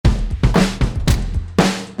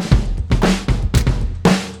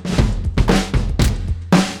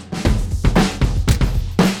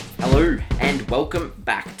Welcome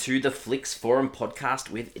back to the Flix Forum podcast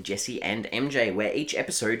with Jesse and MJ, where each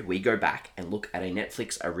episode we go back and look at a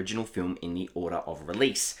Netflix original film in the order of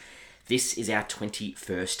release. This is our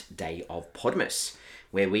 21st day of Podmas,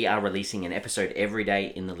 where we are releasing an episode every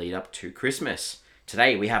day in the lead up to Christmas.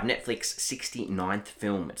 Today we have Netflix's 69th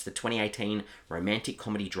film. It's the 2018 romantic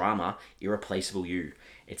comedy drama Irreplaceable You.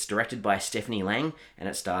 It's directed by Stephanie Lang, and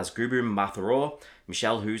it stars Gubu Mbatha-Raw,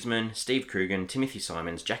 Michelle Huseman, Steve Coogan, Timothy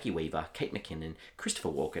Simons, Jackie Weaver, Kate McKinnon, Christopher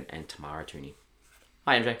Walken, and Tamara Tooney.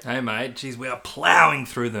 Hi, MJ. Hey, mate. Jeez, we are ploughing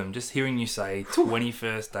through them. Just hearing you say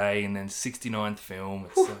 21st day and then 69th film.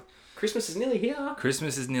 It's Christmas is nearly here.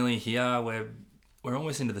 Christmas is nearly here. We're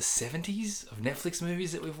almost into the 70s of Netflix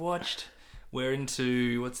movies that we've watched. We're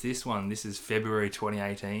into, what's this one? This is February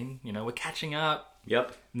 2018. You know, we're catching up.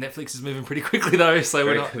 Yep. Netflix is moving pretty quickly though, so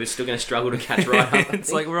we're still going to struggle to catch right up.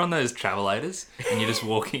 It's like we're on those travelators and you're just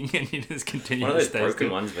walking and you just continue one to of those stay broken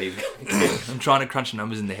still. ones where you've I'm trying to crunch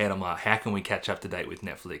numbers in the head. I'm like, how can we catch up to date with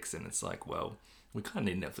Netflix? And it's like, well, we kind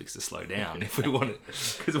of need Netflix to slow down if we want it,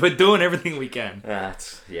 because we're doing everything we can.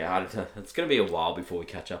 it's going to be a while before we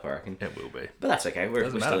catch up, I reckon. It will be. But that's okay. We're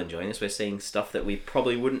Doesn't still matter. enjoying this. We're seeing stuff that we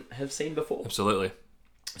probably wouldn't have seen before. Absolutely.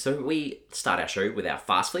 So we start our show with our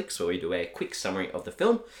Fast Flicks, where we do a quick summary of the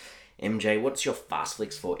film. MJ, what's your Fast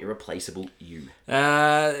Flicks for Irreplaceable You?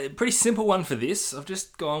 Pretty simple one for this. I've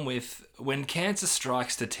just gone with, when cancer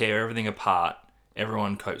strikes to tear everything apart,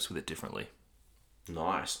 everyone copes with it differently.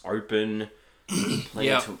 Nice. Open.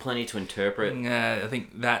 Plenty to interpret. I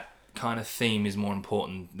think that kind of theme is more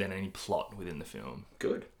important than any plot within the film.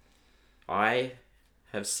 Good. I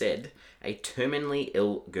have said a terminally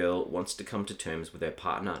ill girl wants to come to terms with her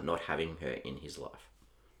partner not having her in his life.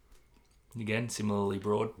 Again, similarly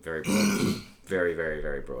broad. Very broad. Very, very,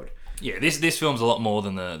 very broad. Yeah, this film's a lot more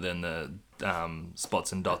than the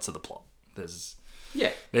spots and dots of the plot.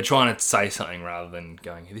 They're trying to say something rather than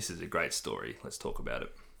going, this is a great story, let's talk about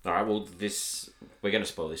it. All right, well, we're going to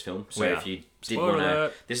spoil this film. So if you did Spoiler want to...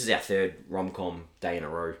 alert. This is our third rom-com day in a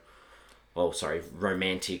row. Oh, sorry,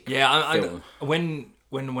 romantic Yeah, film.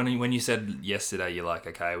 When you said yesterday, you're like,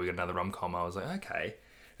 okay, we got another rom-com, I was like, okay.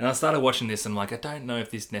 And I started watching this and I'm like, I don't know if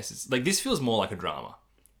this this feels more like a drama.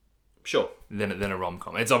 Sure. Than a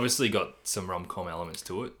rom-com. It's obviously got some rom-com elements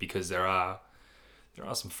to it because there are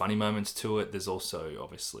some funny moments to it. There's also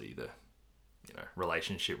obviously the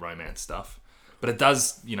relationship romance stuff. But it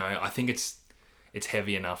does, I think it's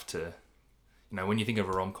heavy enough to, when you think of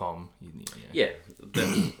a rom-com,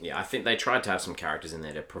 I think they tried to have some characters in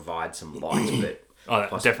there to provide some light,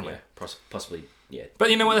 but definitely. Possibly, yeah. But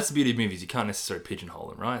you know what? That's the beauty of movies. You can't necessarily pigeonhole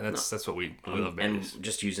them, right? That's what we love about and this.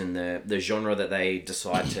 just using the genre that they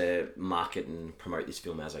decide to market and promote this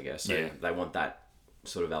film as, I guess. So they want that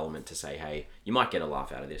sort of element to say, hey, you might get a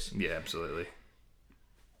laugh out of this. Yeah, absolutely.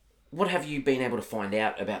 What have you been able to find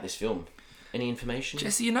out about this film? Any information?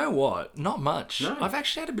 Jesse, you know what? Not much. No. I've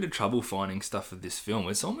actually had a bit of trouble finding stuff of this film.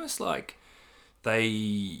 It's almost like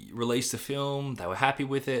they released the film, they were happy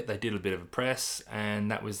with it, they did a bit of a press,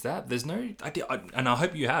 and that was that. There's no... and I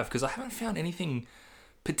hope you have, because I haven't found anything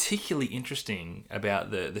particularly interesting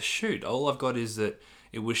about the shoot. All I've got is that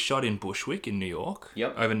it was shot in Bushwick in New York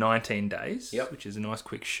over 19 days, which is a nice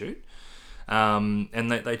quick shoot.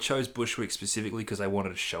 And they chose Bushwick specifically because they wanted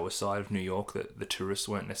to show a side of New York that the tourists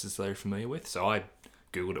weren't necessarily familiar with. So I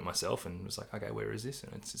Googled it myself and was like, okay, where is this?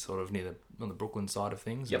 And it's sort of on the Brooklyn side of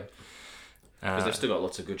things. Yep. Because they've still got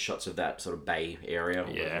lots of good shots of that sort of bay area, or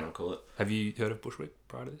whatever you want to call it. Have you heard of Bushwick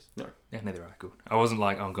prior to this? No. Yeah, neither. Right, good. I wasn't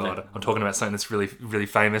like, oh god, I'm talking about something that's really, really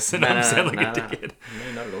famous and I sound like a dickhead.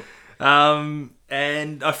 No, not at all.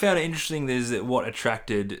 And I found it interesting. There's what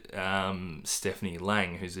attracted Stephanie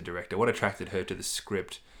Lang, who's the director. What attracted her to the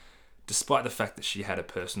script, despite the fact that she had a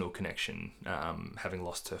personal connection, having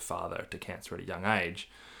lost her father to cancer at a young age,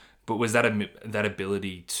 but was that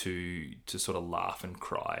ability to sort of laugh and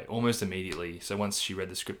cry almost immediately. So once she read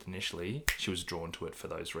the script initially, she was drawn to it for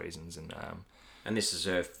those reasons. And this is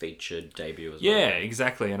her featured debut as well. Yeah,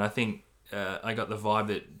 exactly. And I think I got the vibe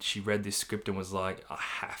that she read this script and was like, I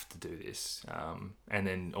have to do this. And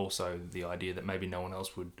then also the idea that maybe no one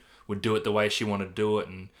else would do it the way she wanted to do it.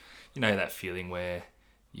 And that feeling where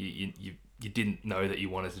you didn't know that you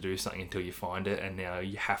wanted to do something until you find it, and now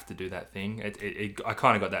you have to do that thing. I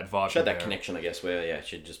kind of got that vibe. She had that connection, I guess, where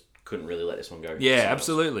she just couldn't really let this one go. Yeah,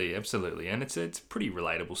 absolutely. And it's a pretty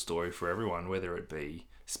relatable story for everyone, whether it be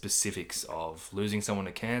specifics of losing someone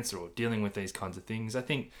to cancer or dealing with these kinds of things. I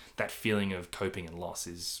think that feeling of coping and loss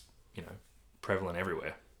is, prevalent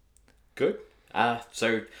everywhere. Good.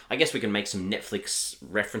 So I guess we can make some Netflix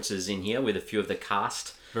references in here with a few of the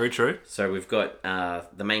cast. Very true. So we've got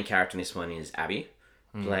the main character in this one is Abby.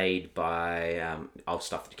 played by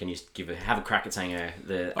Can you have a crack at saying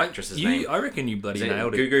the actress's name? I reckon you bloody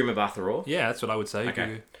nailed it. Gugu Mbatha-Raw. Yeah, that's what I would say. Okay.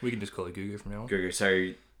 Gugu. We can just call it Gugu from now on. Gugu. So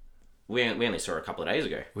we only saw her a couple of days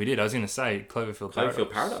ago. We did. I was going to say Cloverfield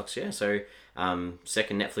Paradox. Paradox. Yeah. So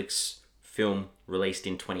second Netflix film released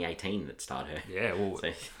in 2018 that starred her. Yeah. Well,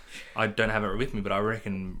 So, I don't have it with me, but I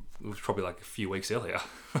reckon it was probably like a few weeks earlier.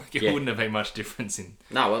 It wouldn't have made much difference in.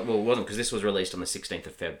 no, well, it wasn't because this was released on the 16th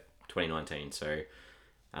of Feb 2019. So.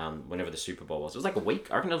 Whenever the Super Bowl was. It was like a week.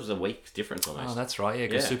 I reckon it was a week's difference almost. Oh, that's right. Yeah,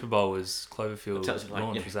 because Super Bowl was Cloverfield Like,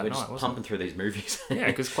 launch was that we're night, just wasn't pumping through these movies. it? Yeah,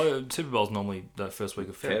 because Super Bowl's normally the first week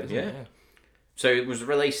of Feb, isn't it? Yeah. So it was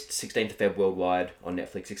released 16th of Feb worldwide on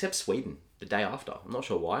Netflix, except Sweden, the day after. I'm not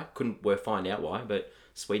sure why. Couldn't find out why, but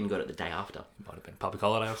Sweden got it the day after. Might have been public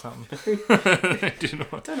holiday or something. I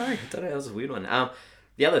don't know. That was a weird one.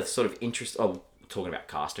 The other sort of interest... Oh, talking about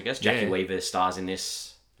cast, I guess. Jackie Weaver stars in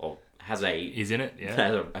this... Or has He's in it, yeah.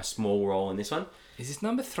 Has a small role in this one. Is this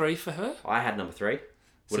number 3 for her? I had number 3. What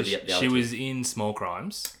So are the other she two? was in Small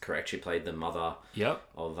Crimes. Correct. She played the mother Yep.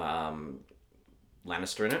 of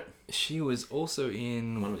Lannister in it. She was also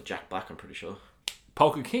in One with Jack Black, I'm pretty sure.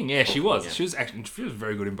 Polka King. Yeah, she was. Yeah. She was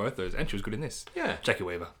very good in both those, and she was good in this. Yeah. Jackie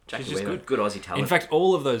Weaver. Jackie She's just Weaver. Good Aussie talent. In fact,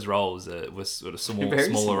 all of those roles were sort of Very smaller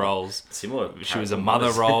similar. roles. Similar. She was a character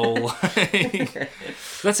mother models. role.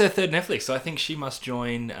 That's her third Netflix, so I think she must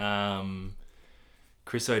join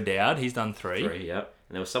Chris O'Dowd. He's done 3. 3, yep.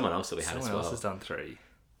 And there was someone else that we had Someone as well. else has done 3.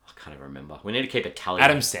 I can't even remember. We need to keep a tally.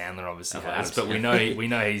 Adam Sandler obviously Oh, has, Adam but we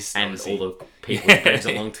know he's and obviously- all the people he brings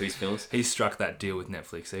along to his films. he's struck that deal with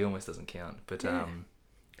Netflix, so he almost doesn't count. But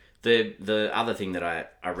The other thing that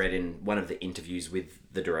I read in one of the interviews with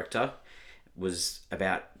the director was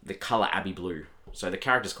about the colour Abby Blue. So the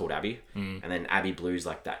character's called Abby, and then Abby Blue's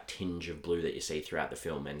like that tinge of blue that you see throughout the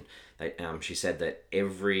film. And she said that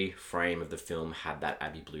every frame of the film had that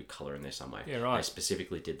Abby Blue colour in there somewhere. Yeah, right. They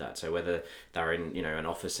specifically did that. So whether they're in an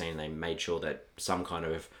office scene, they made sure that some kind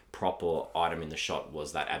of prop or item in the shot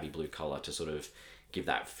was that Abby Blue colour to sort of give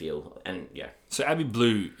that feel. And yeah. so Abby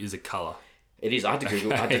Blue is a colour. It is. I had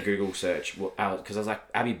to Google search because I was like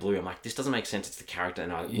Abby Blue. I'm like, this doesn't make sense. It's the character,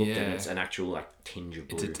 and I looked at it. And it's an actual like tinge of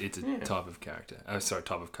blue. It's a type of character. Oh, sorry,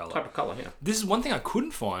 type of colour. Type of color. Yeah. This is one thing I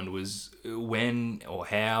couldn't find was when or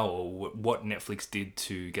how or what Netflix did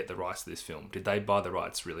to get the rights to this film. Did they buy the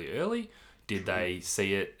rights really early? Did they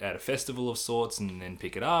see it at a festival of sorts and then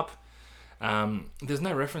pick it up? There's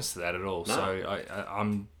no reference to that at all. No. So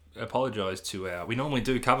I'm apologise to our... We normally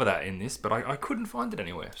do cover that in this, but I couldn't find it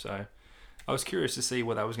anywhere. So I was curious to see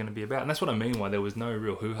what that was going to be about. And that's what I mean why there was no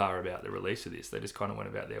real hoo-ha about the release of this. They just kind of went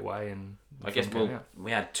about their way and... I guess we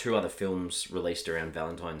had 2 other films released around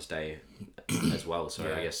Valentine's Day as well.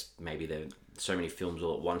 So I guess maybe there so many films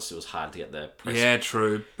all at once. It was hard to get the press. Yeah,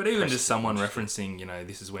 true. But even press just someone referencing,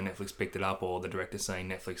 this is where Netflix picked it up, or the director saying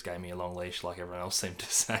Netflix gave me a long leash, like everyone else seemed to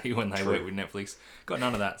say when they worked with Netflix. Got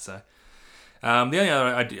none of that. So the only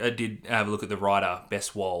other I did have a look at the writer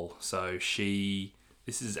Bess Wall. So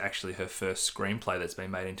this is actually her first screenplay that's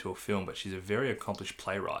been made into a film, but she's a very accomplished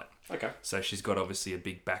playwright. Okay. So she's got obviously a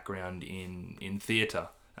big background in theatre,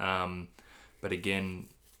 but again,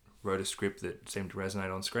 wrote a script that seemed to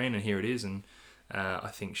resonate on screen, and here it is. And I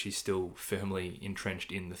think she's still firmly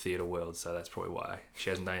entrenched in the theatre world, so that's probably why she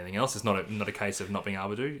hasn't done anything else. It's not a case of not being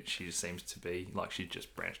able to. She just seems to be like she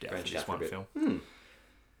just branched out for this one film.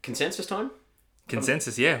 Consensus time.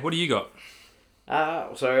 Consensus, yeah. What do you got?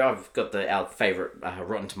 So I've got our favourite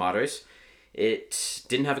Rotten Tomatoes. It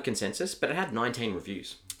didn't have a consensus, but it had 19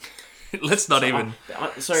 reviews. Let's not even...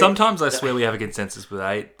 So sometimes I swear we have a consensus with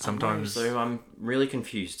 8. Sometimes... So I'm really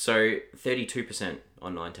confused. So 32%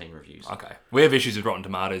 on 19 reviews. Okay. We have issues with Rotten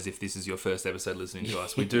Tomatoes if this is your first episode listening to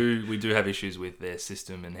us. We do have issues with their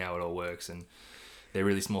system and how it all works, and they're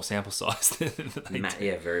really small sample size.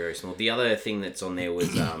 Yeah, very, very small. The other thing that's on there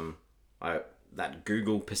was that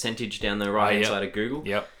Google percentage down the right-hand side of Google.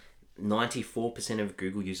 Yep. 94% of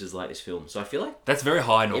Google users like this film. So I feel like that's very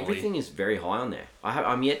high normally. Everything is very high on there.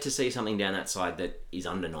 I'm yet to see something down that side that is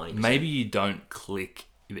under 90%. Maybe you don't click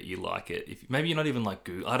that you like it. Maybe you're not even like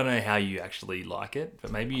Google. I don't know how you actually like it,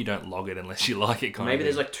 but maybe you don't log it unless you like it. Maybe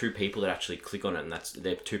there's like 2 people that actually click on it, and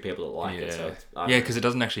they're 2 people that like it. So because it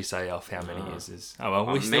doesn't actually say off how many users. Oh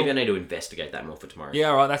well, maybe I need to investigate that more for tomorrow. Yeah,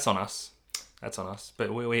 right. That's on us. That's on us.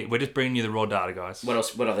 But we're just bringing you the raw data, guys. What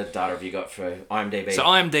else? What other data have you got for IMDb? So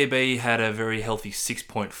IMDb had a very healthy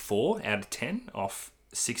 6.4 out of 10 off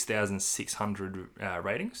 6,600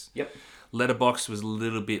 ratings. Yep. Letterboxd was a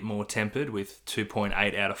little bit more tempered with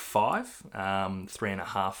 2.8 out of 5,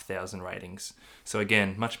 3,500 ratings. So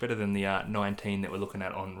again, much better than the 19 that we're looking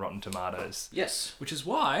at on Rotten Tomatoes. Yes. Which is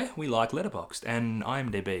why we like Letterboxd and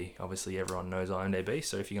IMDb. Obviously, everyone knows IMDb,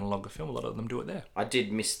 so if you're going to log a film, a lot of them do it there. I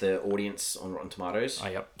did miss the audience on Rotten Tomatoes. Oh,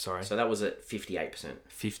 yep, sorry. So that was at 58%.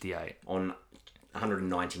 58. On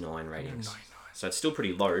 199 ratings. 199. So it's still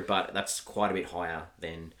pretty low, but that's quite a bit higher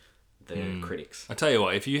than the critics. I tell you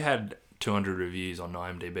what, if you had 200 reviews on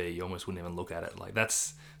IMDb, you almost wouldn't even look at it. Like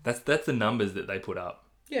that's the numbers that they put up.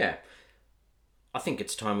 Yeah. I think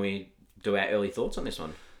it's time we do our early thoughts on this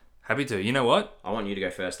one. Happy to. You know what? I want you to go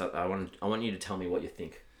first. I want you to tell me what you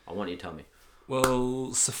think. I want you to tell me.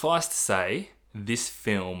 Well, suffice to say, this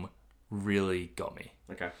film really got me.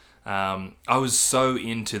 Okay. I was so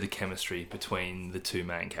into the chemistry between the two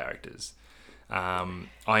main characters.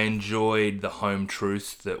 I enjoyed the home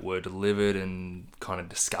truths that were delivered and kind of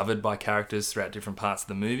discovered by characters throughout different parts of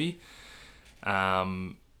the movie.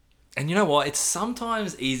 And you know what? It's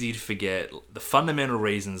sometimes easy to forget the fundamental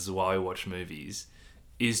reasons why we watch movies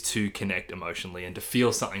is to connect emotionally and to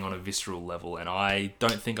feel something on a visceral level. And I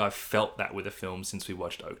don't think I've felt that with a film since we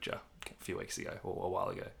watched Okja a few weeks ago or a while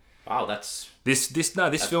ago. Wow, that's This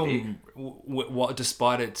film, big.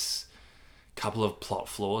 Despite its couple of plot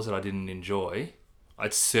flaws that I didn't enjoy,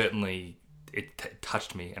 it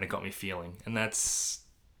touched me and it got me feeling, and that's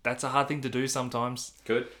a hard thing to do sometimes.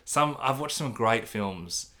 good. I've watched some great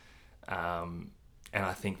films, and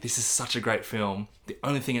I think this is such a great film. The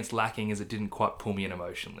only thing it's lacking is it didn't quite pull me in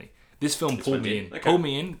emotionally. This film pulled me in. Okay. Pulled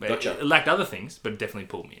me in. Gotcha. It lacked other things, but it definitely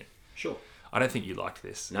pulled me in. Sure. I don't think you liked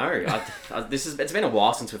this. No, it's been a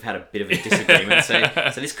while since we've had a bit of a disagreement, so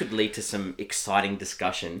this could lead to some exciting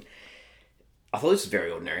discussion. I thought this was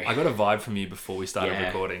very ordinary. I got a vibe from you before we started Yeah.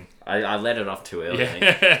 recording. I let it off too early, Yeah.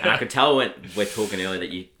 I think. And I could tell when we're talking earlier that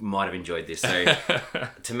you might have enjoyed this. So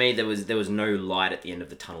to me, there was no light at the end of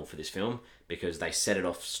the tunnel for this film because they set it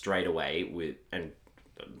off straight away with. And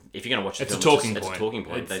if you're going to watch the It's a film, talking it's point. a talking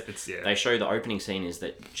point. It's They show the opening scene is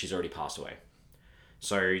that she's already passed away.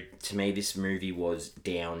 So to me, this movie was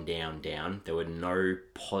down, down, down. There were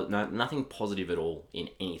nothing positive at all in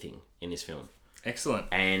anything in this film. Excellent.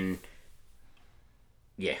 And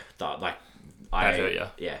yeah, I feel ya.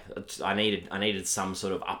 Yeah, I needed some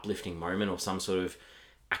sort of uplifting moment or some sort of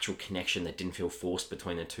actual connection that didn't feel forced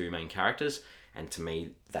between the two main characters. And to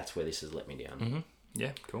me, that's where this has let me down. Mm-hmm.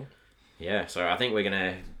 Yeah, cool. Yeah, so I think we're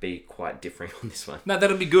going to be quite different on this one. No,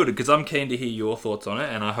 that'll be good because I'm keen to hear your thoughts on it,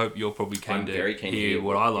 and I hope you're probably I'm very keen to hear hear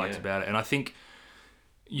what I liked yeah. about it. And I think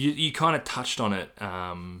you kind of touched on it,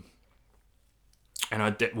 and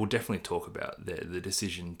we'll definitely talk about the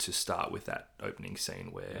decision to start with that opening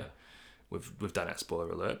scene where we've done that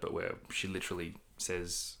spoiler alert, but where she literally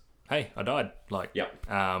says, "Hey, I died," like, Yep.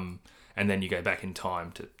 and then you go back in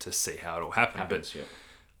time to see how it all happened. Happens, But yeah.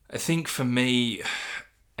 I think for me,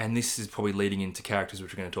 and this is probably leading into characters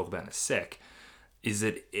which we're going to talk about in a sec, is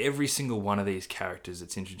that every single one of these characters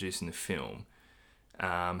that's introduced in the film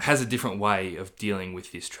has a different way of dealing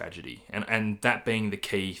with this tragedy. And that being the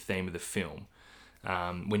key theme of the film.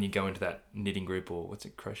 When you go into that knitting group, or what's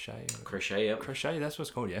it, crochet? Crochet, yep. Crochet, that's what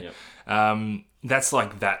it's called, yeah. Yep. That's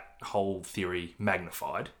like that whole theory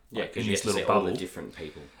magnified. Yeah, like, because in you this get to little see all bubble. the different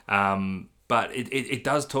people. But it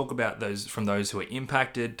does talk about those who are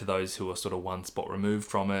impacted to those who are sort of one spot removed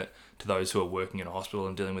from it to those who are working in a hospital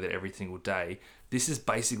and dealing with it every single day. This is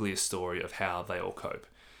basically a story of how they all cope.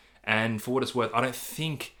 And for what it's worth, I don't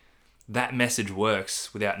think that message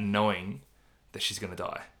works without knowing that she's going to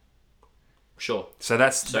die. Sure. So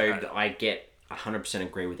that's... So I get 100%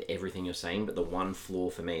 agree with everything you're saying, but the one flaw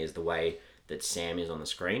for me is the way that Sam is on the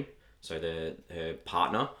screen. So her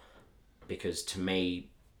partner, because to me,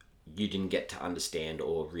 you didn't get to understand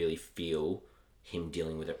or really feel him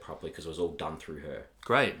dealing with it properly because it was all done through her.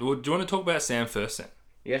 Great. Well, do you want to talk about Sam first then?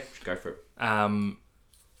 Yeah, go for it. And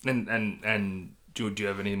do you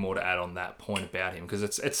have any more to add on that point about him? Because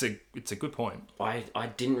it's a good point. I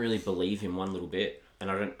didn't really believe him one little bit, and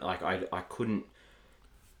I couldn't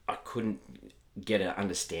get an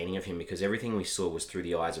understanding of him because everything we saw was through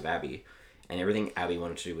the eyes of Abby, and everything Abby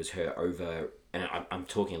wanted to do was her over. And I'm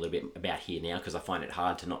talking a little bit about here now because I find it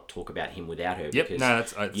hard to not talk about him without her. Yep, because no,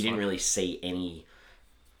 that's you didn't fine. really see any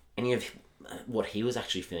of what he was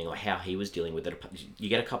actually feeling or how he was dealing with it. You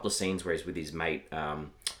get a couple of scenes where he's with his mate. I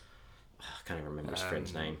can't even remember his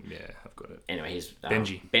friend's name. Yeah, I've got it. Anyway, he's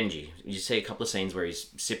Benji. You see a couple of scenes where he's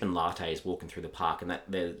sipping lattes, walking through the park, and that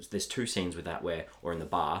there's two scenes with that or in the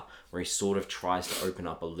bar where he sort of tries to open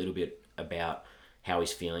up a little bit about how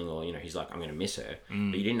he's feeling, or he's like, I'm going to miss her,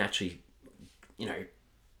 but you didn't actually,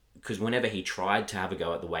 because whenever he tried to have a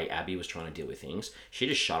go at the way Abby was trying to deal with things, she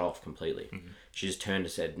just shut off completely. She just turned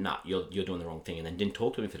and said, "Nah, you're doing the wrong thing," and then didn't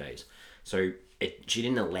talk to him for days. So she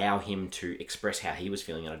didn't allow him to express how he was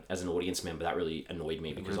feeling. And as an audience member, that really annoyed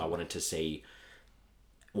me because I wanted to see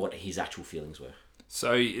what his actual feelings were.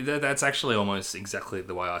 So that's actually almost exactly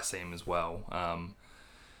the way I see him as well.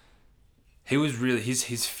 He was really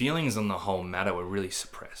his feelings on the whole matter were really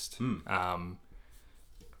suppressed.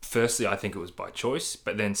 Firstly, I think it was by choice,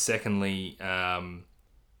 but then secondly,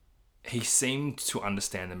 he seemed to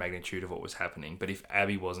understand the magnitude of what was happening. But if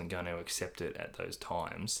Abby wasn't going to accept it at those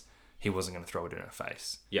times, he wasn't going to throw it in her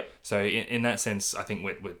face. Yep. So in that sense, I think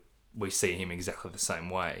we see him exactly the same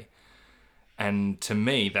way. And to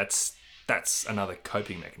me, that's another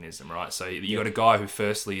coping mechanism, right? So you got a guy who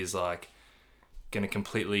firstly is like going to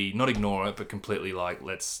completely not ignore it, but completely like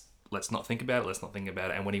let's not think about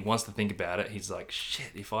it. And when he wants to think about it, he's like,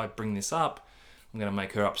 shit, if I bring this up, I'm going to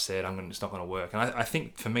make her upset. It's not going to work. And I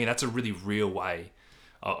think for me, that's a really real way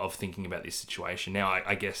of thinking about this situation. Now,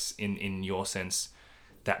 I guess in your sense,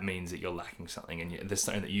 that means that you're lacking something, and there's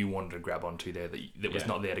something that you wanted to grab onto there that was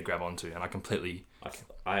not there to grab onto. And I completely,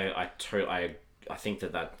 I think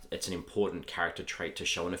that it's an important character trait to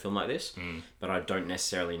show in a film like this, but I don't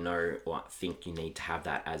necessarily know or think you need to have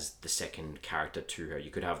that as the second character to her.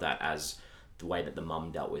 You could have that as the way that the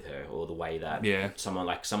mum dealt with her, or the way that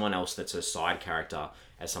someone else that's a side character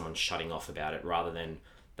as someone shutting off about it, rather than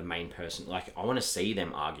the main person. Like, I want to see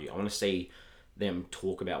them argue. I want to see them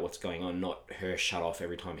talk about what's going on, not her shut off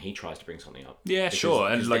every time he tries to bring something up. Yeah, because, sure.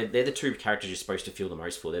 And like, they're the two characters you're supposed to feel the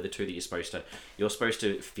most for. They're the two that you're supposed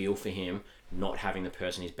to feel for him, not having the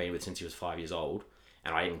person he's been with since he was 5 years old.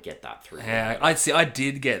 And I didn't get that through. Yeah, I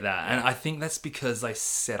did get that. And I think that's because they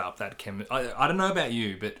set up that I don't know about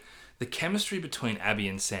you, but the chemistry between Abby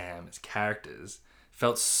and Sam as characters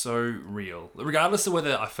felt so real. Regardless of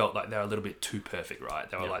whether I felt like they were a little bit too perfect, right?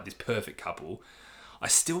 They were like this perfect couple. I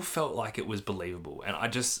still felt like it was believable. And I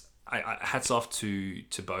hats off to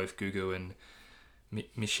both Gugu and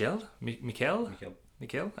Mikel.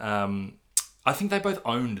 I think they both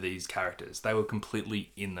owned these characters. They were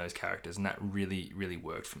completely in those characters, and that really, really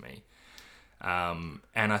worked for me. And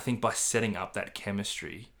I think by setting up that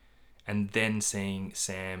chemistry and then seeing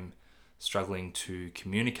Sam struggling to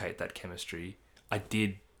communicate that chemistry, I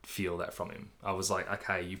did feel that from him. I was like,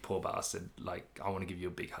 okay, you poor bastard. Like, I want to give you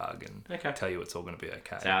a big hug and tell you it's all going to be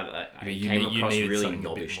okay. So he came across really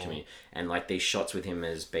knobbish to me. And like these shots with him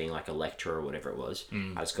as being like a lecturer or whatever it was,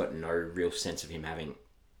 I just got no real sense of him having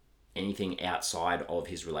anything outside of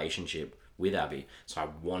his relationship with Abby. So I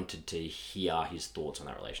wanted to hear his thoughts on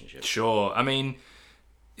that relationship. Sure. I mean,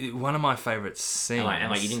 one of my favourite scenes... And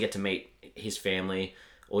like you didn't get to meet his family.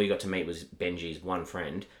 All you got to meet was Benji's one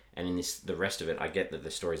friend. And in the rest of it, I get that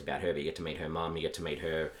the story's about her, but you get to meet her mum, you get to meet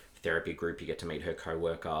her therapy group, you get to meet her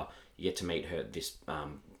co-worker, you get to meet her, this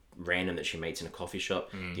random that she meets in a coffee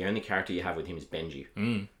shop. The only character you have with him is Benji.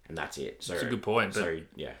 And that's it. So, that's a good point. So,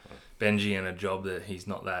 yeah. Benji in a job that he's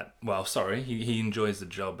not that... Well, sorry, he enjoys the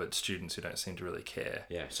job, but students who don't seem to really care.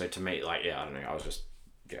 Yeah, so to me, like, I don't know, I was just...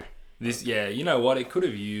 You know what? It could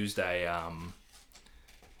have used a...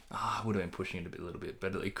 I would have been pushing it a little bit,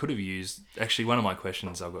 but it could have used... Actually, one of my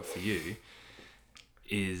questions I've got for you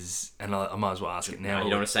is... And I might as well ask it now. You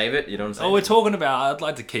don't want to save it? We're talking about... I'd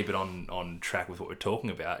like to keep it on track with what we're talking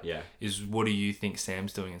about. Yeah. Is what do you think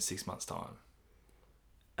Sam's doing in 6 months' time?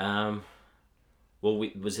 Well,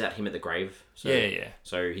 was that him at the grave? So, yeah.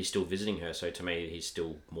 So he's still visiting her, so to me, he's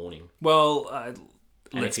still mourning. Well...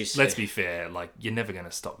 Let's be fair. Like, you're never going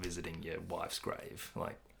to stop visiting your wife's grave.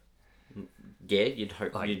 Like... Yeah, you'd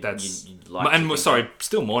hope. Like you'd like. And sorry,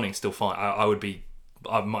 still mourning, still fine. I would be.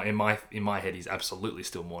 In my head, he's absolutely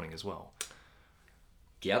still mourning as well.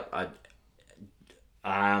 Yep.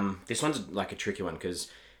 This one's like a tricky one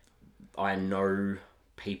because I know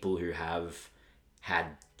people who have had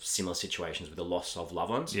similar situations with the loss of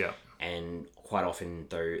loved ones. Yeah. And quite often,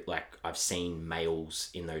 though, like I've seen males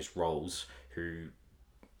in those roles who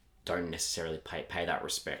don't necessarily pay that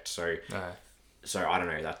respect. So. So I don't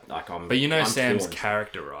know that like I'm. But you know I'm Sam's torn.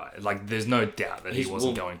 Character, right? Like there's no doubt that he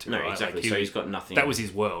wasn't going to. No, right? exactly. Like, so he's got nothing. That was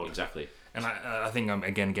his world. Exactly. And I think I'm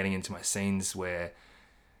again getting into my scenes where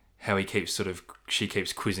how she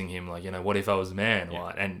keeps quizzing him like, what if I was a man,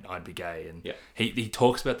 right? And I'd be gay, and he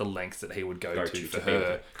talks about the lengths that he would go to for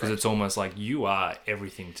her because it's almost like you are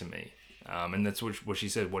everything to me, and that's what she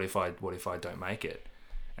said. What if I don't make it?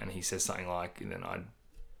 And he says something like, and then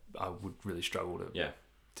I would really struggle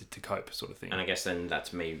to cope, sort of thing. And I guess then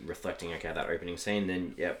that's me reflecting, okay, that opening scene,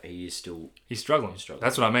 then, he's struggling.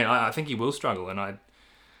 That's what I mean. I think he will struggle. And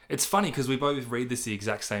it's funny because we both read this the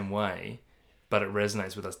exact same way. but it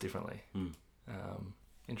resonates with us differently.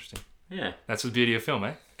 Interesting. Yeah, That's the beauty of film,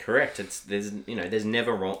 eh? correct. There's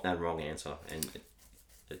never a wrong answer, and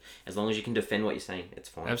as long as you can defend what you're saying, it's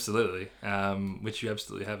fine. Absolutely. Which you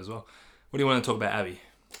absolutely have as well. What do you want to talk about Abby?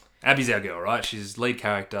 Abby's our girl, right? She's lead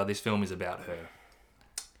character. This film is about her.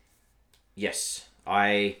 Yes,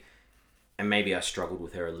 maybe I struggled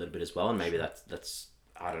with her a little bit as well, and maybe that's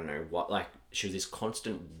I don't know what, like, she was this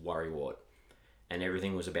constant worrywart, and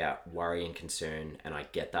everything was about worry and concern, and I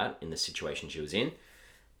get that in the situation she was in,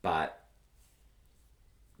 but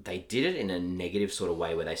they did it in a negative sort of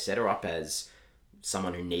way where they set her up as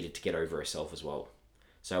someone who needed to get over herself as well.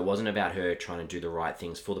 So it wasn't about her trying to do the right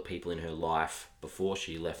things for the people in her life before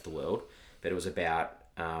she left the world, but it was about,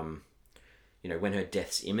 when her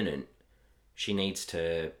death's imminent, she needs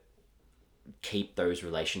to keep those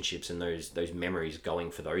relationships and those memories going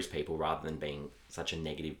for those people rather than being such a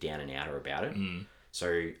negative down and outer about it.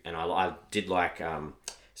 So, and I did like,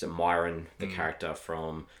 is it Myron, the character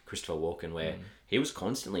from Christopher Walken, where he was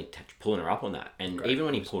constantly pulling her up on that. And even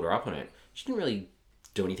when he pulled her up on it, she didn't really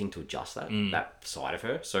do anything to adjust that side of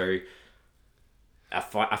her. So I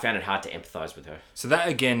found it hard to empathize with her. So that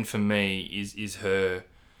again for me is her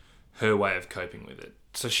way of coping with it.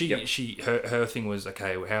 So her thing was,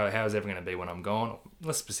 okay, how is everyone going to be when I'm gone?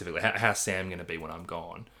 Less specifically, how's Sam going to be when I'm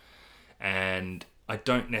gone? And I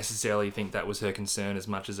don't necessarily think that was her concern as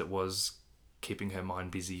much as it was keeping her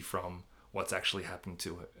mind busy from what's actually happening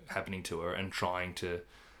to her and trying to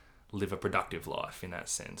live a productive life in that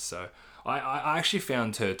sense. So I actually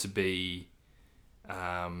found her to be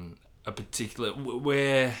a particular,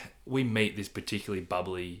 where we meet this particularly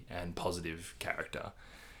bubbly and positive character,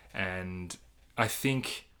 and I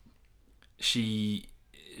think she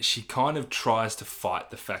kind of tries to fight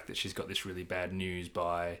the fact that she's got this really bad news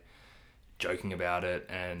by joking about it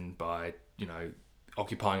and by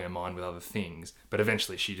occupying her mind with other things, but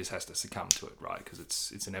eventually she just has to succumb to it, right? Because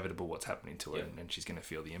it's inevitable what's happening to her, and she's going to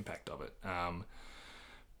feel the impact of it.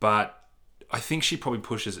 But I think she probably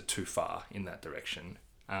pushes it too far in that direction.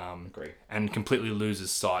 Agree. And completely loses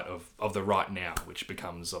sight of the right now, which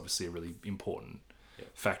becomes obviously a really important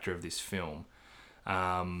factor of this film.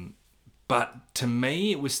 But to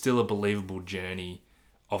me, it was still a believable journey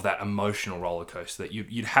of that emotional roller coaster that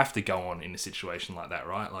you'd have to go on in a situation like that,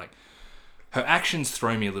 right? Like, her actions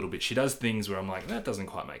throw me a little bit. She does things where I'm like, that doesn't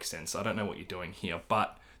quite make sense. I don't know what you're doing here.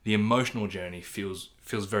 But the emotional journey feels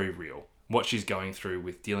very real. What she's going through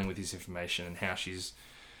with dealing with this information and how she's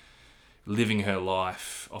living her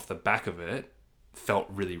life off the back of it felt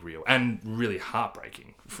really real and really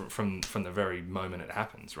heartbreaking from the very moment it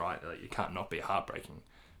happens, right? Like, you can't not be heartbreaking.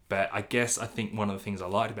 But I think one of the things I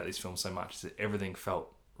liked about this film so much is that everything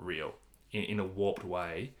felt real in a warped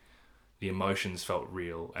way. The emotions felt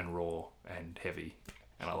real and raw and heavy,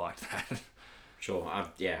 and I liked that. Sure. I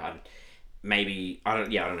don't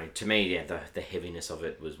know. To me, the heaviness of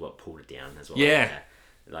it was what pulled it down as well. Yeah.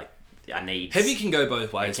 Like, I need... Heavy can go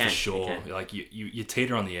both ways, for It sure. can. Like, you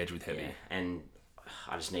teeter on the edge with heavy. Yeah, and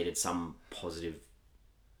I just needed some positive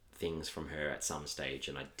things from her at some stage,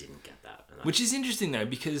 and I didn't get that. Which is interesting, though,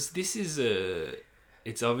 because this is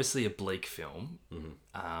it's obviously a bleak film,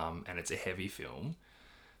 and it's a heavy film,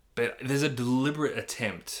 but there's a deliberate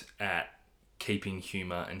attempt at keeping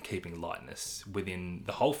humour and keeping lightness within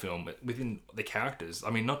the whole film, but within the characters. I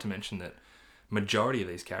mean, not to mention that majority of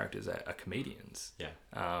these characters are comedians.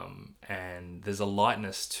 Yeah. And there's a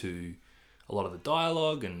lightness to a lot of the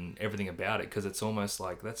dialogue and everything about it, because it's almost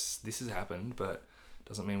like this has happened, but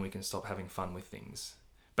doesn't mean we can stop having fun with things.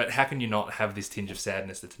 But how can you not have this tinge of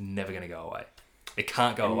sadness that's never going to go away? It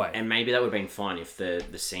can't go away. And maybe that would have been fine if the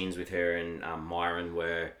scenes with her and Myron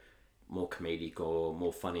were more comedic or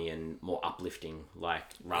more funny and more uplifting, like,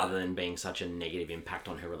 rather than being such a negative impact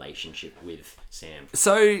on her relationship with Sam.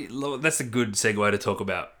 So that's a good segue to talk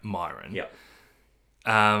about Myron. Yep.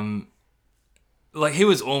 Like, he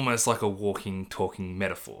was almost like a walking, talking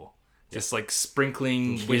metaphor. Just like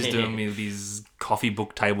sprinkling wisdom with these coffee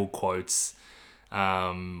book table quotes,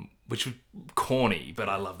 which was corny, but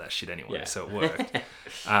I love that shit anyway, so it worked.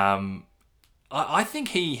 I think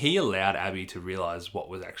he allowed Abby to realise what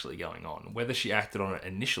was actually going on. Whether she acted on it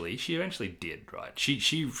initially, she eventually did, right?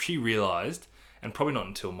 She realised, and probably not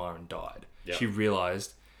until Myron died, she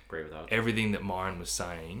realised Agree with that. everything that Myron was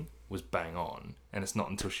saying was bang on, and it's not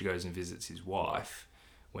until she goes and visits his wife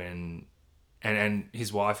when... And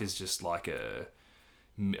his wife is just like a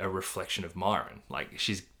reflection of Myron. Like,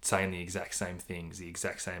 she's saying the exact same things, the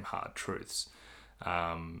exact same hard truths.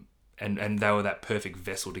 And they were that perfect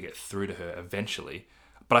vessel to get through to her eventually.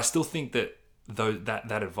 But I still think that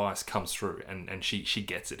that advice comes through, and she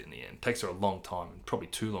gets it in the end. It takes her a long time, and probably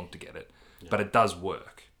too long to get it. but it does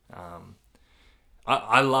work.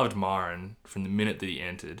 I loved Myron from the minute that he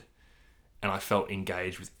entered, and I felt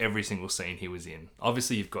engaged with every single scene he was in.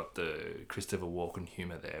 Obviously, you've got the Christopher Walken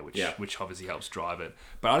humour there, which obviously helps drive it.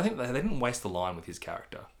 But I think they didn't waste the line with his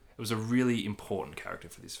character. It was a really important character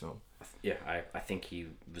for this film. Yeah, I think he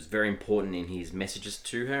was very important in his messages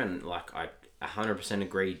to her, and like I 100%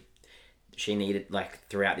 agree. She needed, like,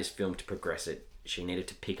 throughout this film to progress it, she needed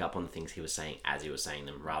to pick up on the things he was saying as he was saying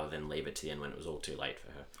them, rather than leave it to the end when it was all too late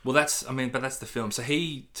for her. Well, that's the film. So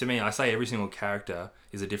to me, I say every single character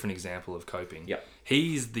is a different example of coping. Yep.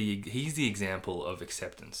 He's the example of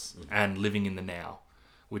acceptance and living in the now,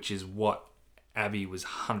 which is what Abby was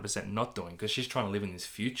 100% not doing, because she's trying to live in this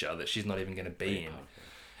future that she's not even going to be in.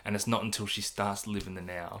 And it's not until she starts to live in the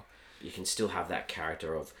now. You can still have that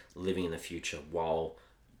character of living in the future while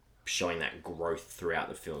showing that growth throughout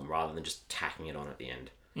the film, rather than just tacking it on at the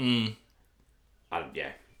end.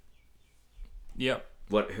 Yeah. Yep.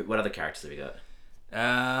 What other characters have you got?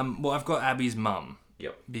 Well, I've got Abby's mum.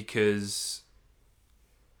 Yep. Because,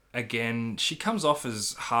 again, she comes off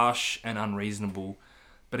as harsh and unreasonable,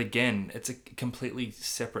 but again, it's a completely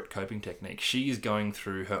separate coping technique. She is going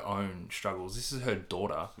through her own struggles. This is her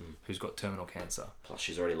daughter who's got terminal cancer. Plus,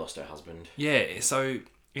 she's already lost her husband. Yeah, so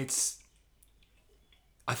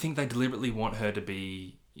I think they deliberately want her to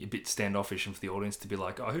be a bit standoffish and for the audience to be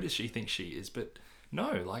like, oh, who does she think she is? But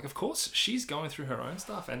no, like, of course, she's going through her own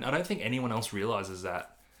stuff. And I don't think anyone else realises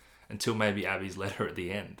that until maybe Abby's letter at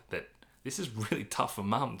the end, that this is really tough for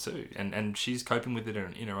mum too. And she's coping with it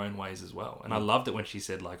in her own ways as well. And I loved it when she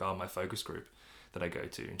said, like, oh, my focus group that I go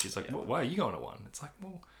to. And she's like, well, why are you going to one? It's like,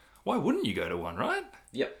 well, why wouldn't you go to one, right?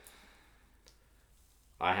 Yep.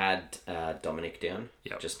 I had Dominic down.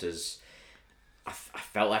 Yep. Just as... I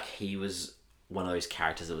felt like he was one of those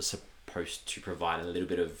characters that was supposed to provide a little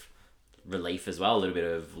bit of relief as well, a little bit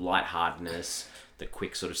of lightheartedness, the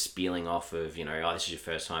quick sort of spieling off of, oh, this is your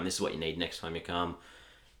first time, this is what you need next time you come.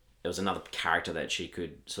 It was another character that she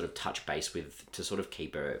could sort of touch base with to sort of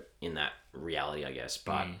keep her in that reality, I guess.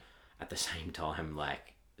 But at the same time,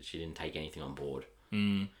 like, she didn't take anything on board.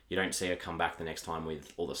 You don't see her come back the next time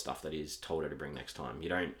with all the stuff that he's told her to bring next time. You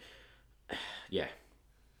don't... Yeah.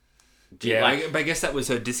 But I guess that was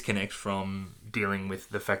her disconnect from dealing with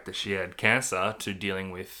the fact that she had cancer to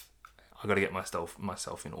dealing with, I got to get myself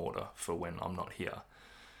in order for when I'm not here.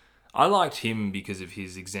 I liked him because of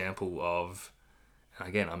his example of,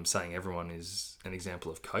 again, I'm saying everyone is an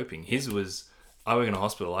example of coping. His was, I work in a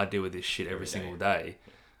hospital, I deal with this shit every single day.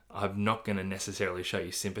 I'm not going to necessarily show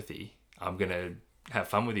you sympathy. I'm going to have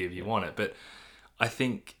fun with you if you want it. But I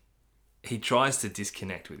think he tries to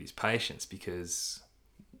disconnect with his patients, because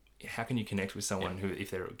how can you connect with someone who,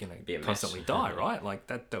 if they're going to constantly die, right? Like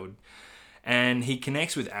that would... And he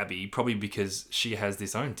connects with Abby probably because she has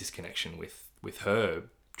this own disconnection with her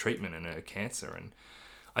treatment and her cancer. And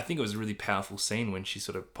I think it was a really powerful scene when she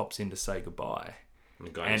sort of pops in to say goodbye. And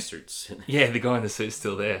the guy in the suit's... Yeah, the guy in the suit's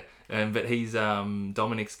still there. But he's...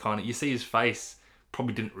 Dominic's kind of... You see his face,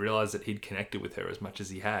 probably didn't realise that he'd connected with her as much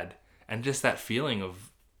as he had. And just that feeling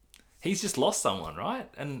of... He's just lost someone, right?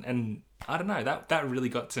 And I don't know, that really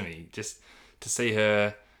got to me. Just to see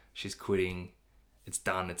her, she's quitting, it's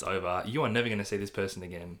done, it's over. You are never going to see this person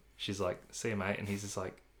again. She's like, see ya, mate. And he's just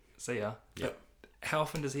like, see ya. Yep. But how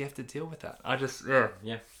often does he have to deal with that? I don't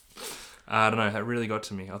know, that really got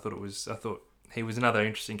to me. I thought he was another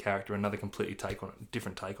interesting character, another completely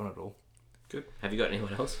different take on it all. Good. Have you got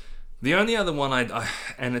anyone else? The only other one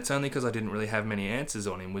and it's only because I didn't really have many answers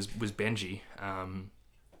on him, was Benji.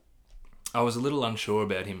 I was a little unsure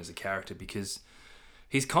about him as a character because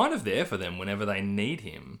he's kind of there for them whenever they need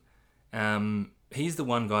him. He's the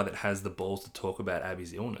one guy that has the balls to talk about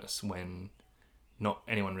Abby's illness when not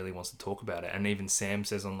anyone really wants to talk about it. And even Sam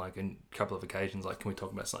says on like a couple of occasions, like, can we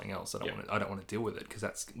talk about something else? I don't want to deal with it, because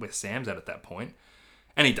that's where Sam's at that point.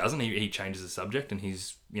 And he doesn't. He changes the subject, and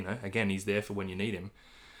he's, again, he's there for when you need him.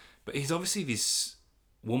 But he's obviously this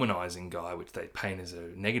womanizing guy, which they paint as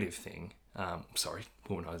a negative thing.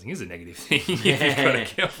 Womanizing is a negative thing if you've got a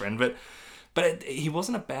girlfriend, but he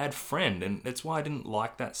wasn't a bad friend, and that's why I didn't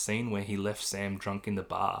like that scene where he left Sam drunk in the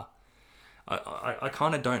bar. I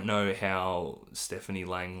kind of don't know how Stephanie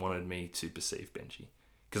Lang wanted me to perceive Benji,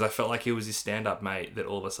 because I felt like he was his stand-up mate that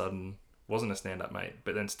all of a sudden wasn't a stand-up mate,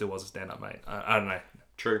 but then still was a stand-up mate. I don't know.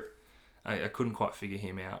 True. I couldn't quite figure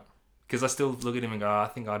him out, because I still look at him and go, I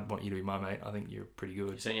think I'd want you to be my mate. I think you're pretty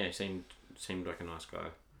good. He seemed like a nice guy.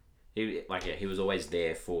 He was always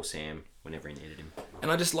there for Sam whenever he needed him. And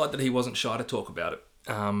I just like that he wasn't shy to talk about it.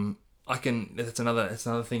 It's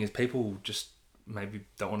another thing is people just maybe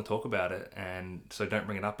don't want to talk about it, and so don't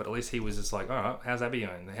bring it up. But at least he was just like, all right, how's Abby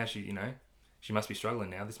going? How's she, she must be struggling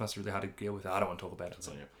now. This must be really hard to deal with. I don't want to talk about it.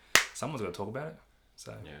 So someone's got to talk about it.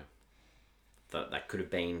 So that could have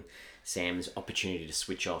been Sam's opportunity to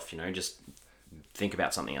switch off. Just think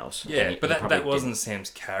about something else. Yeah, but that wasn't Sam's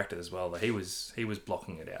character as well. He was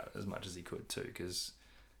blocking it out as much as he could too, because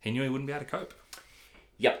he knew he wouldn't be able to cope.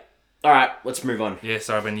 Yep. All right, let's move on. Yeah,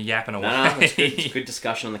 sorry, I've been yapping away. No, it's good. It's good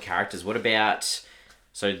discussion on the characters. What about...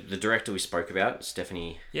 So, the director we spoke about,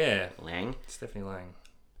 Stephanie Lang. Stephanie Lang.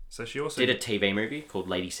 So, she also... did a TV movie called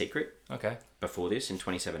Lady Secret. Okay. Before this, in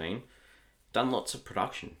 2017. Done lots of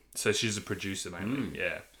production. So, she's a producer, mainly.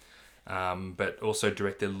 Yeah. But also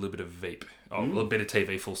directed a little bit of Veep. A little bit of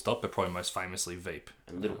TV, full stop, but probably most famously Veep.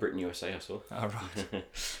 And Little Britain USA, I saw. Oh, right.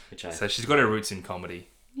 So, she's got her roots in comedy.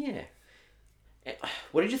 Yeah.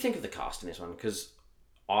 What did you think of the cast in this one? Because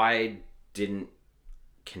I didn't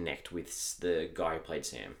connect with the guy who played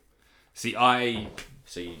Sam. See, I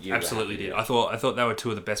you absolutely did. I thought they were two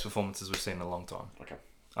of the best performances we've seen in a long time. Okay.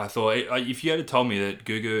 I thought if you had told me that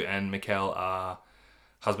Gugu and Mikkel are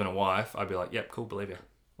husband and wife, I'd be like, yep, cool, believe you.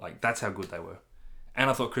 Like, that's how good they were. And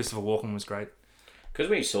I thought Christopher Walken was great. Because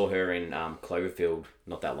we saw her in Cloverfield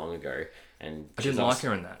not that long ago, and I didn't like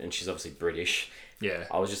her in that. And she's obviously British. Yeah.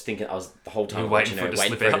 I was just thinking, the whole time waiting for her to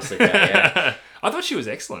slip out. Yeah. I thought she was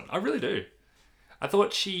excellent. I really do. I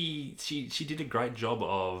thought she did a great job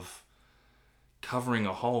of covering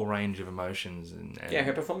a whole range of emotions. And yeah,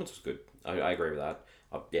 her performance was good. I agree with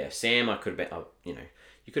that. Sam, I could have been,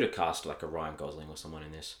 you could have cast like a Ryan Gosling or someone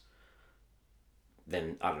in this.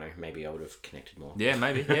 Then, I don't know, maybe I would have connected more. Yeah,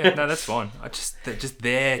 maybe. Yeah, no, that's fine. Just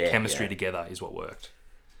their chemistry together is what worked.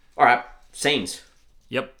 All right, scenes.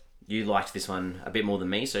 Yep. You liked this one a bit more than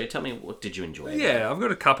me, so tell me, what did you enjoy? Yeah, I've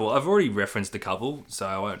got a couple. I've already referenced a couple, so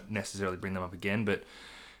I won't necessarily bring them up again, but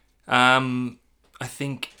I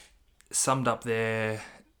think summed up their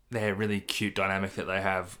really cute dynamic that they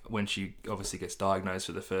have when she obviously gets diagnosed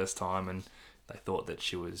for the first time, and they thought that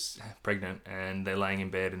she was pregnant, and they're laying in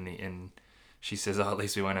bed, and she says, at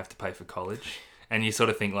least we won't have to pay for college. And you sort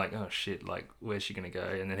of think like, oh shit, like where's she going to go?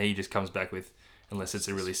 And then he just comes back with, unless it's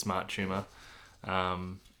a really smart tumour.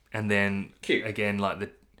 And then cute. Again,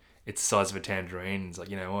 like it's the size of a tangerine. It's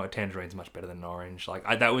like, a tangerine's much better than an orange. Like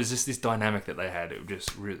that was just this dynamic that they had. It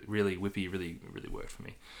just really whippy, really, really worked for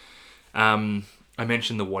me. I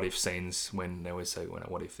mentioned the what if scenes when they always say,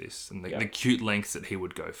 what if this? And the cute lengths that he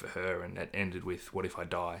would go for her, and it ended with, what if I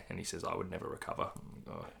die? And he says, I would never recover.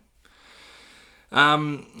 Oh.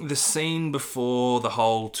 The scene before the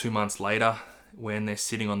whole 2 months later, when they're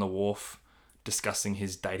sitting on the wharf discussing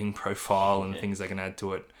his dating profile and things they can add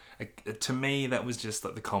to it. To me, that was just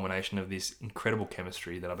like the culmination of this incredible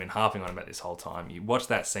chemistry that I've been harping on about this whole time. You watch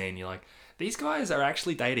that scene, you're like, these guys are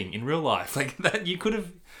actually dating in real life. Like that, you could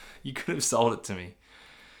have sold it to me.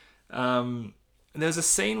 There's a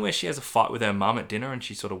scene where she has a fight with her mum at dinner, and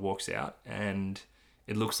she sort of walks out, and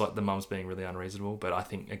it looks like the mum's being really unreasonable. But I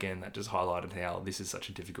think again that just highlighted how this is such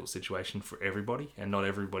a difficult situation for everybody, and not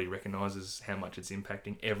everybody recognises how much it's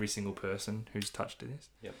impacting every single person who's touched this.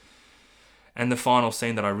 Yep. And the final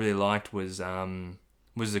scene that I really liked was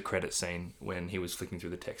the credit scene when he was flicking through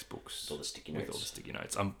the textbooks with all the sticky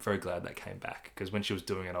notes. I'm very glad that came back, because when she was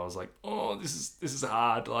doing it, I was like, oh, this is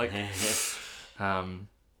hard. Like,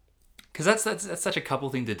 because that's such a couple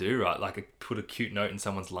thing to do, right? Like, put a cute note in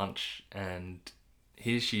someone's lunch, and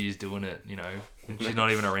here she is doing it. And she's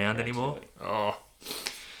not even around anymore. Oh.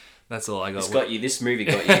 That's all I got. This movie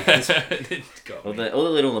got you. All the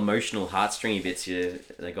little emotional heartstringy bits,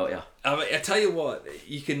 they got you. I tell you what,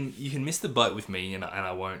 you can miss the boat with me, and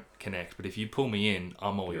I won't connect. But if you pull me in,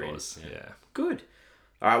 I'm all yours. Yeah. Good.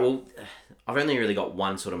 All right. Well, I've only really got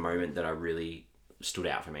one sort of moment that I really stood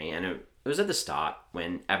out for me, and it was at the start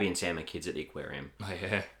when Abby and Sam are kids at the aquarium. Oh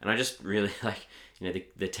yeah. And I just really like,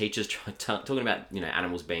 the teachers talking about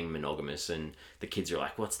animals being monogamous, and the kids are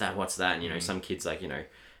like, what's that? And some kids like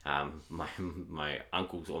my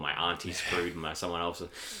uncles or my auntie screwed someone else.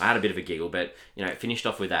 I had a bit of a giggle, but it finished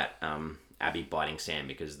off with that Abby biting Sam,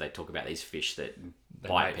 because they talk about these fish that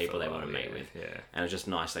bite people they want to mate with. Yeah. And it was just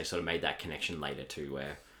nice they sort of made that connection later too,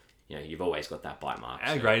 where you've always got that bite mark.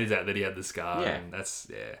 How great is that he had the scar? Yeah. And that's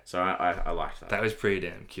So I liked that. That was pretty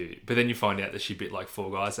damn cute. But then you find out that she bit like 4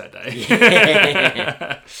 guys that day.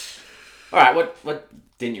 Yeah. All right, what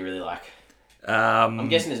didn't you really like? I'm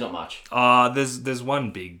guessing there's not much. There's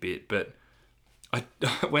one big bit, but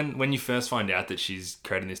when you first find out that she's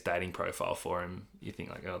creating this dating profile for him, you think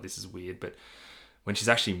like, oh, this is weird. But when she's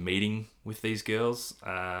actually meeting with these girls,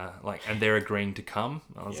 and they're agreeing to come,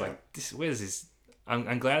 I was like, where's this?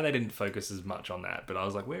 I'm glad they didn't focus as much on that, but I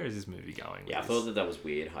was like, where is this movie going? Yeah, I thought that was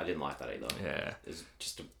weird. I didn't like that either. Yeah, it's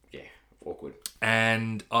just awkward.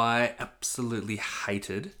 And I absolutely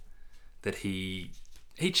hated that he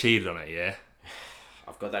cheated on it, yeah?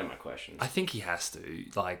 I've got that in my questions. I think he has to.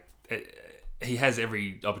 Like, he has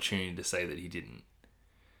every opportunity to say that he didn't.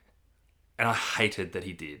 And I hated that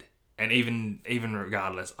he did. And even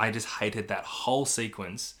regardless, I just hated that whole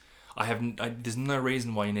sequence. There's no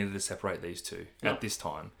reason why you needed to separate these two at this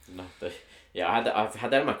time. No, I've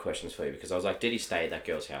had that in my questions for you because I was like, did he stay at that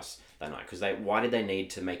girl's house that night? Because why did they need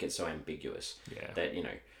to make it so ambiguous? Yeah. That, you know,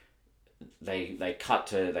 they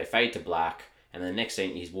fade to black, and the next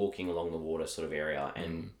scene he's walking along the water sort of area,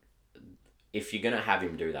 and if you're gonna have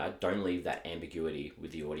him do that, don't leave that ambiguity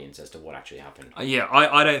with the audience as to what actually happened. Yeah,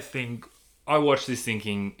 I don't think. I watched this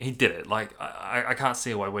thinking he did it. Like, I can't see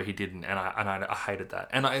a way where he didn't, and I hated that.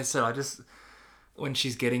 And I said, when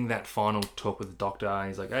she's getting that final talk with the doctor, and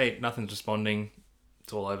he's like, hey, nothing's responding,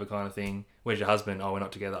 it's all over kind of thing. Where's your husband? Oh, we're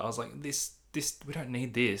not together. I was like, this we don't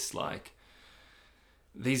need this. Like,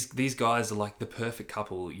 these guys are like the perfect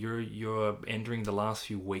couple. You're entering the last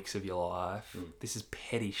few weeks of your life. This is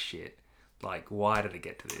petty shit. Like, why did it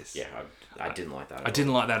get to this? Yeah, I didn't like that. I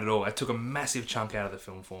didn't like that at all. It took a massive chunk out of the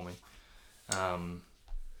film for me.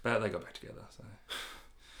 But they got back together.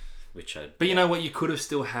 So, but you know what? You could have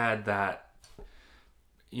still had that,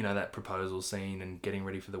 you know, that proposal scene and getting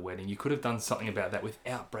ready for the wedding. You could have done something about that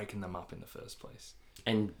without breaking them up in the first place.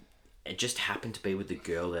 And it just happened to be with the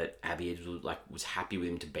girl that Abby was happy with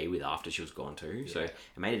him to be with after she was gone too. Yeah. So it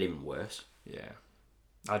made it even worse. Yeah,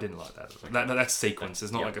 I didn't like that. That sequence.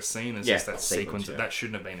 It's not like a scene. It's just that sequence that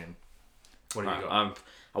shouldn't have been in. What do you got?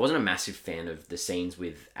 I wasn't a massive fan of the scenes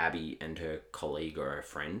with Abby and her colleague or her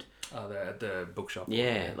friend. Oh, they're at the bookshop.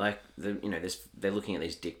 Yeah, like they're looking at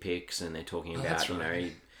these dick pics and they're talking about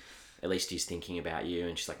at least he's thinking about you,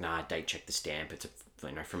 and she's like, nah, date check the stamp. It's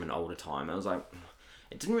from an older time. I was like,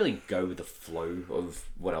 it didn't really go with the flow of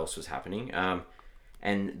what else was happening.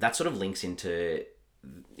 And that sort of links into,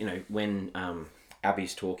 when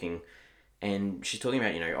Abby's talking, and she's talking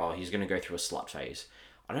about he's going to go through a slut phase.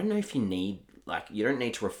 I don't know if you don't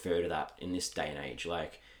need to refer to that in this day and age.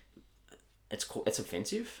 Like, it's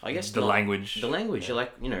offensive, I guess. The language. Yeah. You're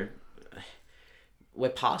like, we're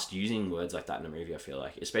past using words like that in a movie, I feel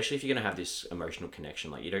like. Especially if you're going to have this emotional connection.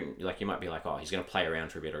 Like, you might be like, oh, he's going to play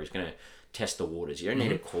around for a bit, or he's going to test the waters. You don't need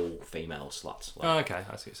to call female sluts. Like, oh, okay. I see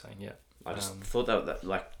what you're saying, yeah. I just thought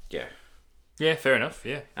that, yeah. Yeah, fair enough,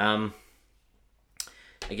 yeah.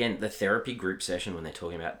 Again, the therapy group session when they're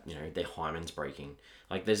talking about, their hymen's breaking.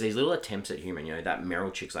 Like, there's these little attempts at humor. That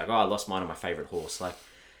Meryl chick's like, oh, I lost mine on my favourite horse. Like,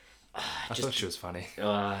 I thought she was funny.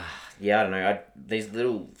 Yeah, I don't know. These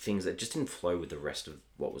little things that just didn't flow with the rest of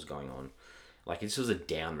what was going on. Like, this was a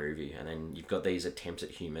down movie, and then you've got these attempts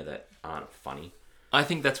at humour that aren't funny. I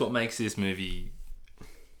think that's what makes this movie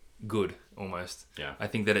good, almost. Yeah. I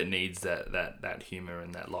think that it needs that humour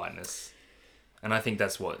and that lightness. And I think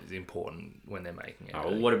that's what is important when they're making it.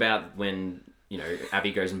 Well, what about when,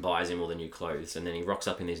 Abby goes and buys him all the new clothes, and then he rocks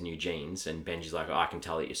up in his new jeans, and Benji's like, oh, I can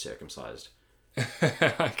tell that you're circumcised.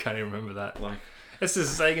 I can't even remember that. Like, it's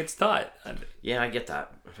just saying it's tight. Yeah, I get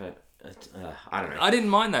that. But, I don't know. I didn't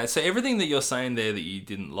mind that. So everything that you're saying there that you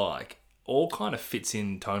didn't like all kind of fits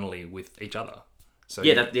in tonally with each other. So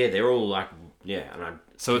they're all like, and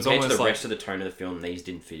so it's almost to the like rest of the tone of the film, these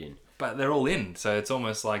didn't fit in. But they're all in, so it's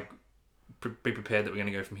almost like be prepared that we're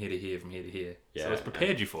going to go from here to here, from here to here. Yeah, so it's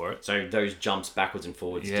prepared you for it. So those jumps backwards and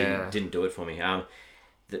forwards didn't do it for me.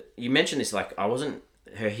 You mentioned this, like, I wasn't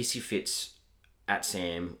her hissy fits at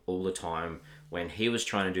Sam all the time when he was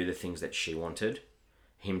trying to do the things that she wanted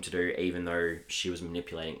him to do, even though she was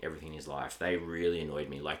manipulating everything in his life. They really annoyed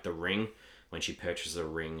me. Like the ring, when she purchases a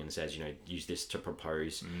ring and says, use this to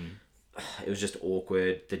propose. It was just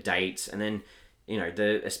awkward. The dates, and then,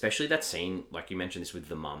 especially that scene, like you mentioned this with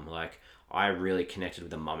the mum, like, I really connected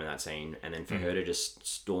with the mum in that scene, and then for her to just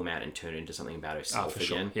storm out and turn it into something about herself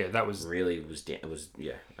again. Sure. Yeah, that was really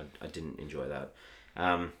I didn't enjoy that.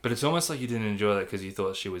 But it's almost like you didn't enjoy that because you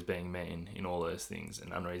thought she was being mean in all those things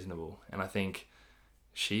and unreasonable. And I think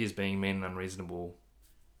she is being mean and unreasonable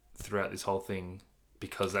throughout this whole thing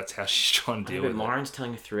because that's how she's trying to deal with it. Myron's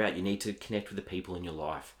telling her throughout, you need to connect with the people in your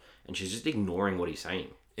life, and she's just ignoring what he's saying.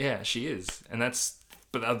 Yeah, she is, and that's.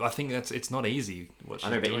 But I think it's not easy what she's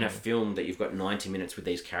doing. But in a film that you've got 90 minutes with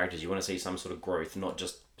these characters, you want to see some sort of growth, not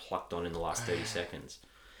just plucked on in the last 30 seconds.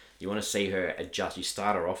 You want to see her adjust. You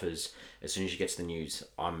start her off as soon as she gets the news,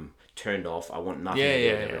 I'm turned off, I want nothing to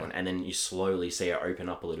do with everyone. And then you slowly see her open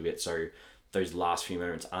up a little bit, so those last few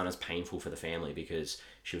moments aren't as painful for the family because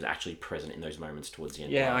she was actually present in those moments towards the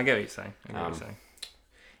end. Yeah, I get what you're saying.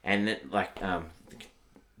 And then, like,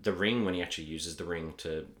 the ring, when he actually uses the ring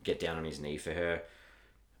to get down on his knee for her,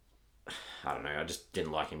 I don't know. I just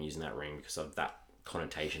didn't like him using that ring because of that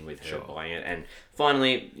connotation with her Sure. buying it. And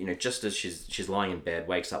finally, just as she's lying in bed,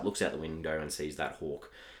 wakes up, looks out the window, and sees that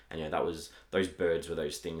hawk. And that was those birds were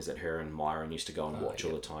those things that her and Myron used to go and watch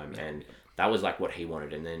all the time. And that was like what he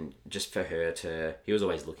wanted. And then just for her he was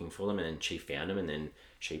always looking for them, and then she found them, and then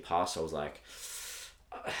she passed. So I was like,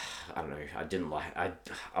 I don't know. I didn't like. I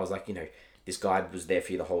was like, this guy was there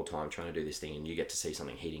for you the whole time trying to do this thing, and you get to see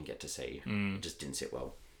something he didn't get to see. It just didn't sit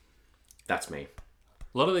well. That's me.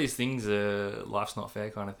 A lot of these things are life's not fair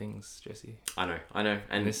kind of things, Jesse. I know.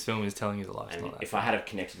 And this film is telling you that life's not that If fair. I had have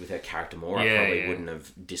connected with her character more, I probably wouldn't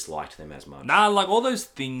have disliked them as much. Nah, like all those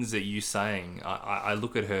things that you saying, I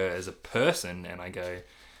look at her as a person and I go,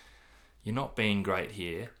 you're not being great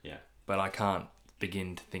here. Yeah. But I can't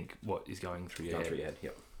begin to think what is going through your Gone head. through your head.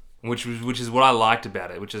 Yep. Which is what I liked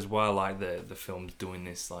about it, which is why I like the film's doing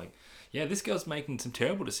this. Like, yeah, this girl's making some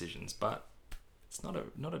terrible decisions, but it's not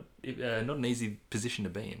an easy position to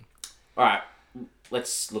be in. All right,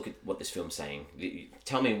 let's look at what this film's saying.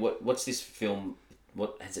 Tell me what's this film?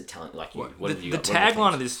 What has it telling? Like, what have you The got? What are tagline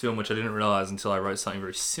the of this film, which I didn't realize until I wrote something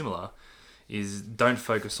very similar, is "Don't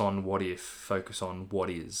focus on what if, focus on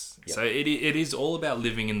what is." Yep. So it is all about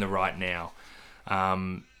living in the right now.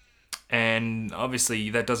 And obviously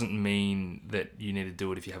that doesn't mean that you need to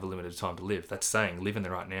do it if you have a limited time to live. That's saying live in the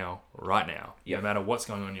right now, Yep. no matter what's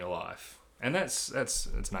going on in your life. And that's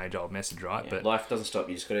an age-old message, right? Yeah, But life doesn't stop.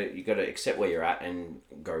 You gotta accept where you're at and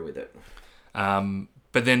go with it.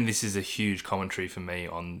 but then this is a huge commentary for me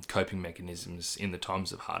on coping mechanisms in the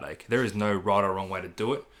times of heartache. There is no right or wrong way to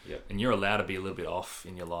do it, Yep. and you're allowed to be a little bit off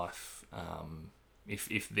in your life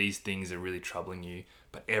if these things are really troubling you.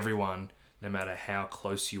 But everyone, no matter how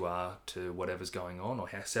close you are to whatever's going on or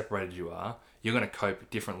how separated you are, you're going to cope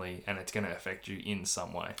differently, and it's going to affect you in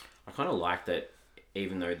some way. I kind of like that.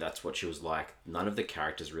 Even though that's what she was like, none of the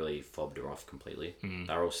characters really fobbed her off completely.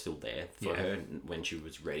 They're all still there for her when she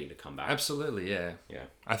was ready to come back. Absolutely, yeah. Yeah.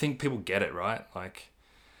 I think people get it, right? Like,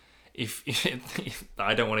 if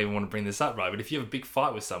I don't even want to bring this up, right? But if you have a big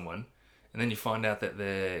fight with someone, and then you find out that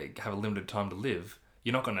they have a limited time to live,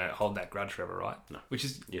 you're not going to hold that grudge forever, right? No. Which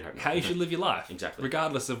is You'd hope not. how you should live your life. Exactly.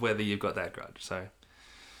 Regardless of whether you've got that grudge. So,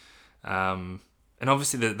 and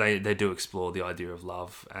obviously they do explore the idea of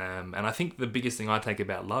love. And I think the biggest thing I take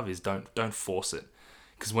about love is don't force it.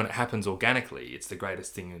 Because when it happens organically, it's the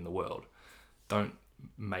greatest thing in the world. Don't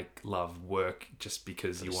make love work just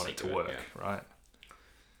because you want it to work, right?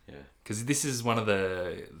 Yeah. Because this is one of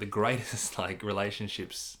the greatest like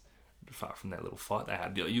relationships, apart from that little fight they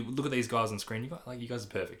had. You look at these guys on screen, you guys are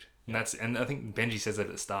perfect. And I think Benji says that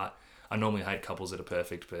at the start. I normally hate couples that are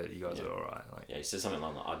perfect, but you guys are all right. Like, Yeah, he says something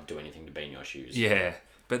like, "I'd do anything to be in your shoes." yeah,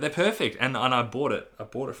 but they're perfect, and I bought it. I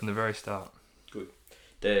bought it from the very start. Good.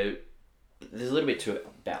 There's a little bit to it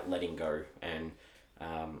about letting go, and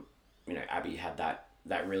Abby had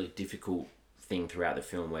that really difficult thing throughout the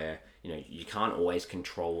film where you can't always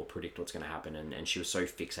control or predict what's going to happen, and she was so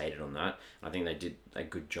fixated on that. I think they did a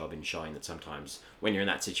good job in showing that sometimes when you're in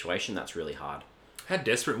that situation, that's really hard. How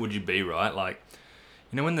desperate would you be, right? Like,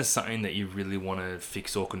 when there's something that you really want to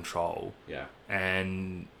fix or control, Yeah.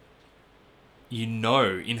 and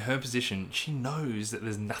in her position, she knows that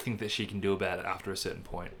there's nothing that she can do about it after a certain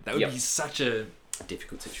point. That would be such a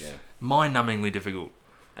difficult situation. mind-numbingly difficult.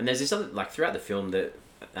 And there's this other, like throughout the film that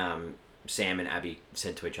Sam and Abby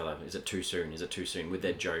said to each other, "Is it too soon? Is it too soon?" With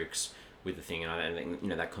their jokes, with the thing, and I think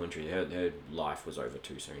that commentary. Her life was over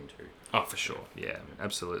too soon too. Oh, for sure. Yeah,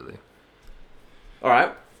 absolutely. All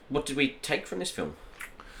right, what did we take from this film?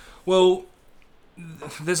 Well,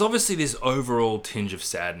 there's obviously this overall tinge of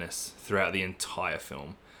sadness throughout the entire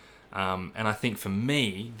film. And I think for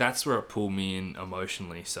me, that's where it pulled me in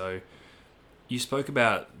emotionally. So you spoke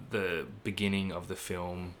about the beginning of the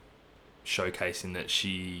film showcasing that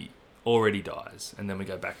she already dies, and then we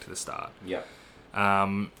go back to the start. Yeah.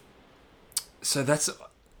 So that's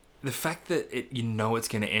the fact that it's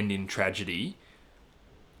going to end in tragedy,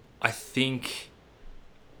 I think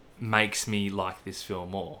makes me like this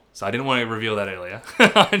film more. So I didn't want to reveal that earlier.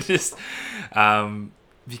 I just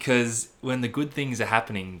because when the good things are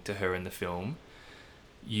happening to her in the film,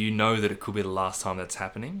 that it could be the last time that's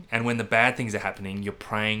happening, and when the bad things are happening, you're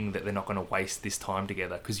praying that they're not going to waste this time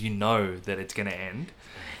together because that it's going to end.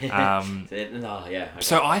 Okay.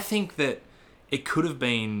 So I think that it could have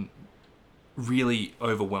been really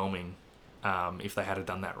overwhelming if they had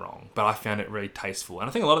done that wrong, but I found it really tasteful, and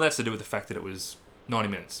I think a lot of that's to do with the fact that it was 90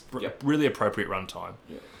 minutes, really appropriate runtime.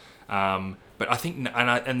 Yep. But I think,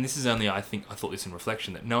 and this is only I thought this in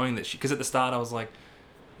reflection, that knowing that because at the start I was like,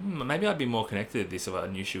 maybe I'd be more connected to this if I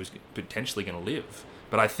knew she was potentially going to live.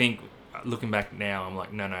 But I think looking back now, I'm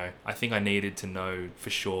like, no. I think I needed to know for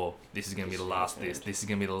sure this is going to be the last this. This is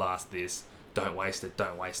going to be the last this. Don't waste it.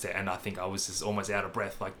 Don't waste it. And I think I was just almost out of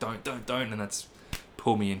breath. Like, don't. And that's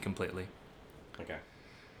pulled me in completely. Okay.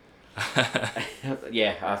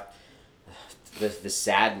 Yeah. The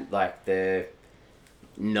sad, like, the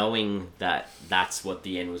knowing that that's what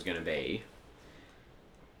the end was going to be,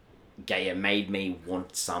 it made me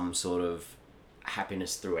want some sort of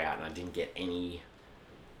happiness throughout, and I didn't get any.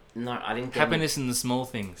 No, I didn't get happiness in the small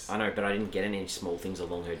things. I know, but I didn't get any small things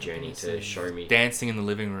along her journey to show me. Dancing in the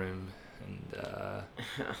living room, and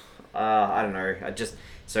I don't know.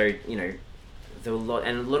 There were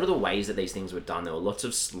a lot of the ways that these things were done. There were lots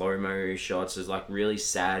of slow-mo shots. There's like really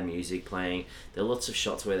sad music playing. There were lots of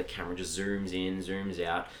shots where the camera just zooms in, zooms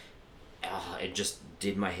out. It just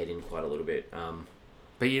did my head in quite a little bit.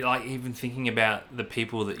 But you like even thinking about the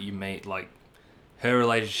people that you meet, like her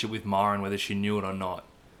relationship with Myron, whether she knew it or not,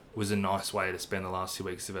 was a nice way to spend the last 2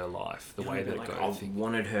 weeks of her life. The way that it I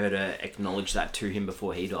wanted her to acknowledge that to him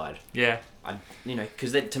before he died. Yeah.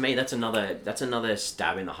 Because to me that's another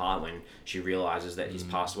stab in the heart when she realizes that he's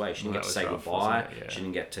passed away. She didn't get to say goodbye. Yeah. She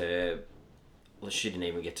didn't get to. Well, she didn't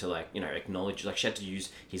even get to acknowledge. Like she had to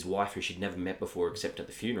use his wife, who she'd never met before, except at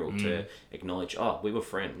the funeral, to acknowledge. Oh, we were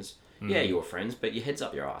friends. Yeah, you were friends, but your head's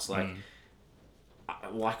up your ass. Like,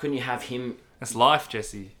 why couldn't you have him? That's life,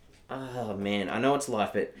 Jesse. Oh man, I know it's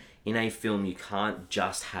life, but in a film you can't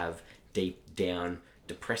just have deep down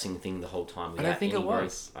depressing thing the whole time. I don't think it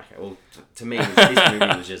was. Okay, well, to me, this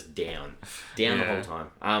movie was just down the whole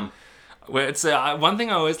time. Well, it's one thing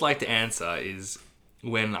I always like to answer is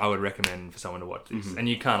when I would recommend for someone to watch this, and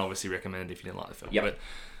you can't obviously recommend it if you didn't like the film. Yep. But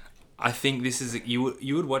I think this is you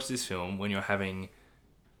would watch this film when you're having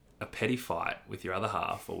a petty fight with your other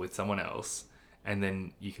half or with someone else, and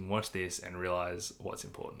then you can watch this and realize what's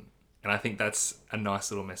important. And I think that's a nice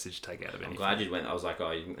little message to take out of it. I'm glad you went. I was like,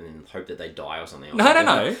 and hope that they die or something.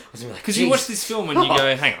 No. Because you watch this film and you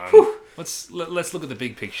go, hang on, let's look at the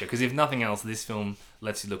big picture. Because if nothing else, this film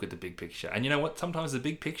lets you look at the big picture. And you know what? Sometimes the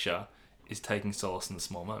big picture is taking solace in the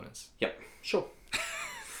small moments. Yep, sure.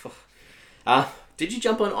 Did you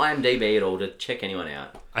jump on IMDb at all to check anyone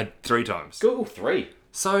out? 3 times. Google 3.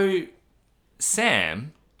 So,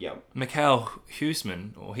 Sam, yep. Mikhail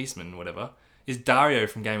Huisman, whatever, is Dario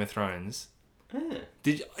from Game of Thrones. I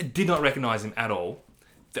did not recognise him at all.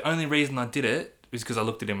 The only reason I did it was because I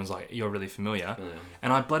looked at him and was like, you're really familiar. Yeah.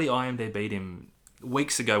 And I bloody IMDb'd him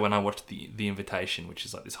weeks ago when I watched The Invitation, which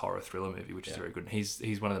is like this horror thriller movie, which is very good. And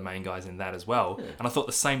he's one of the main guys in that as well. Yeah. And I thought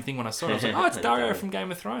the same thing when I saw it. I was like, oh, it's Dario from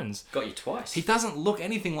Game of Thrones. Got you twice. He doesn't look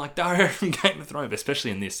anything like Dario from Game of Thrones,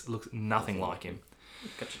 especially in this. It looks nothing like him.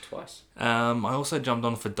 Got you twice. I also jumped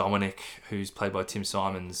on for Dominic, who's played by Tim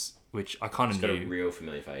Simons, which I kind of knew. He's got a real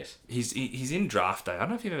familiar face. He's in Draft Day. I don't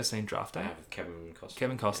know if you've ever seen Draft Day. I have with Kevin Costner.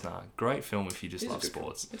 Kevin Costner. Great film if you just love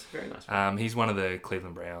sports. Film. It's a very nice film. He's one of the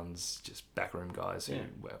Cleveland Browns, just backroom guys who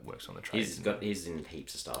works on the trades. He's in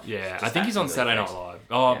heaps of stuff. Yeah, I think he's on Saturday Night Live.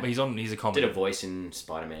 Oh, yeah. He's a comedy. Did a voice in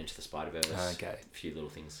Spider-Man Into the Spider-Verse. Okay. A few little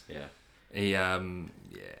things, yeah.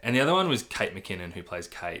 And the other one was Kate McKinnon, who plays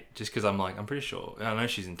Kate. Just because I'm pretty sure. I know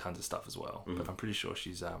she's in tons of stuff as well, but I'm pretty sure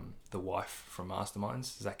she's the wife from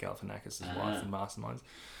Masterminds, Zach Galifianakis' wife in Masterminds.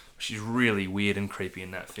 She's really weird and creepy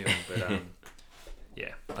in that film, but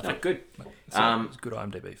I think good. It's a good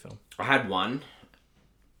IMDb film. I had one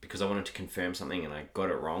because I wanted to confirm something and I got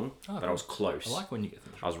it wrong, but I was close. I like when you get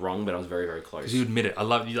things wrong. I was wrong, but I was very, very close. Because you admit it. I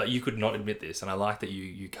love you. Like, you could not admit this, and I like that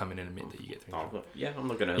you come in and admit that you get things wrong. Yeah, I'm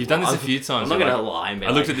not gonna. You've done this a few times. I'm not gonna lie. I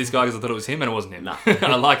looked at this guy because I thought it was him, and it wasn't him. No.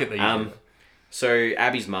 I like it that you. Did. So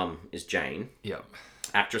Abby's mum is Jane. Yep.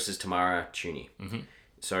 Actress is Tamara Tunie. Mm-hmm.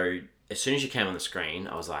 So as soon as she came on the screen,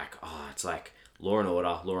 I was like, oh, it's like Law and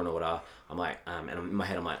Order. I'm like, and in my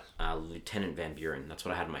head, I'm like, Lieutenant Van Buren. That's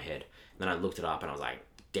what I had in my head. And then I looked it up, and I was like,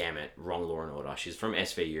 damn it, wrong Law and Order. She's from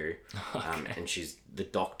SVU, and she's the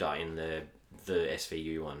doctor in the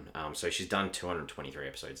SVU one. So she's done 223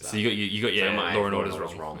 episodes. So you got your Law and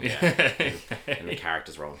Order's wrong. Yeah, and the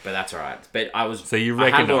character's wrong, but that's alright. But I was I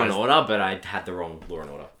had Law and Order, but I had the wrong Law and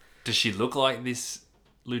Order. Does she look like this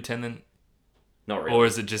lieutenant? Not really. Or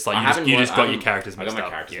is it just like you just got your characters mixed up? I got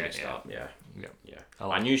my characters mixed up. Yeah.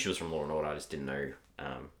 I knew she was from Law and Order. I just didn't know.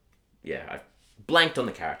 I blanked on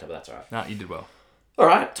the character, but that's alright. No, you did well. All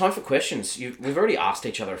right, time for questions. We've already asked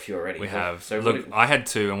each other a few already. We have. So look, I had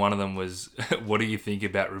 2, and one of them was, what do you think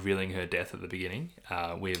about revealing her death at the beginning?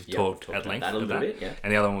 We've talked at length about that a little bit, yeah.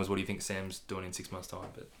 And the other one was, what do you think Sam's doing in 6 months' time?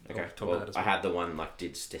 But okay, I had the one, like,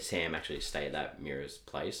 did Sam actually stay at that Mira's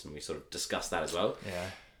place? And we sort of discussed that as well.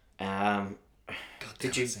 Yeah.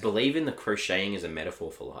 Did you believe in the crocheting as a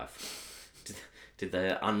metaphor for life? Did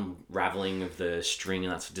the unraveling of the string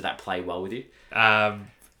and did that play well with you?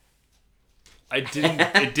 It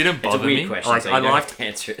didn't bother It's a weird me. question, Like, so you don't have to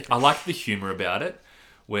answer it. I liked the humor about it,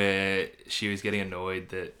 where she was getting annoyed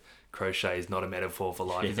that crochet is not a metaphor for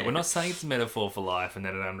life. He's like, we're not saying it's a metaphor for life, and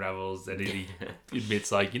then it unravels, and he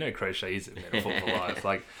admits, like, crochet is a metaphor for life.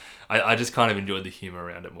 Like, I just kind of enjoyed the humor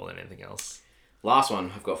around it more than anything else. Last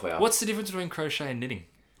one I've got for you. What's the difference between crochet and knitting?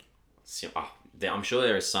 I'm sure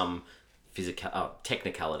there is some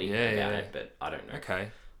technicality about it, but I don't know. Okay.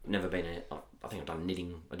 Never been I think I've done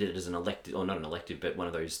knitting. I did it as an elective, or not an elective, but one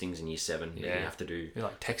of those things in year 7 that you have to do.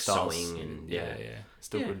 Like textiles. Sewing and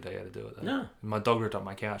Still couldn't tell you how to do it though. No. My dog ripped up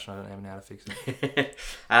my couch and I don't even know how to fix it.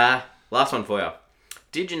 Last one for you.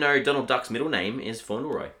 Did you know Donald Duck's middle name is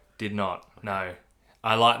Fauntleroy? Did not. No.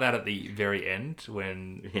 I like that at the very end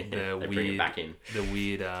when they bring it back in. The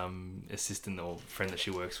weird assistant or friend that she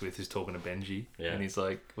works with is talking to Benji, and he's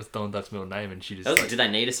like, "What's Donald Duck's middle name?" And she just did they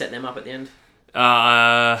need to set them up at the end?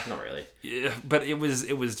 Not really. Yeah, but it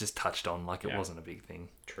was just touched on, like it wasn't a big thing.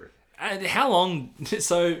 True. And how long?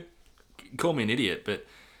 So, call me an idiot, but it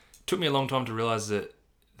took me a long time to realize that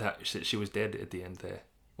she was dead at the end there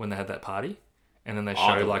when they had that party. And then they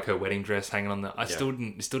show like her wedding dress hanging on the. It still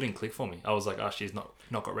didn't click for me. I was like, oh, she's not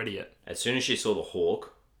got ready yet. As soon as she saw the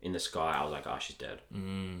hawk in the sky, I was like, oh, she's dead.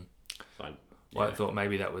 So, I thought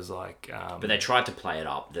maybe that was like. But they tried to play it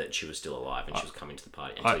up that she was still alive and she was coming to the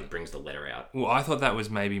party, and she brings the letter out. Well, I thought that was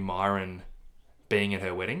maybe Myron being at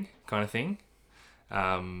her wedding kind of thing,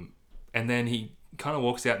 and then he kind of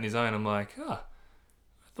walks out on his own. I'm like, I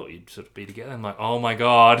thought you'd sort of be together. I'm like, oh my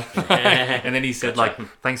God. And then he said, like,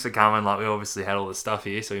 thanks for coming. Like, we obviously had all this stuff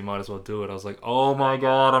here, so we might as well do it. I was like, oh my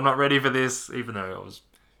God, I'm not ready for this. Even though I was,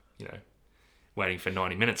 waiting for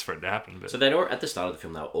 90 minutes for it to happen. But so they'd at the start of the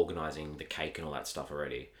film, they were organising the cake and all that stuff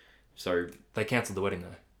already. So they cancelled the wedding,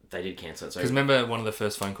 though. They did cancel it. Because remember one of the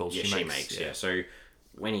first phone calls she makes. Yeah. So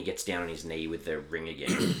when he gets down on his knee with the ring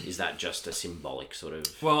again, is that just a symbolic sort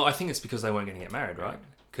of... Well, I think it's because they weren't going to get married, right?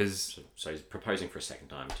 So he's proposing for a second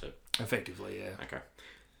time to... Effectively, yeah. Okay.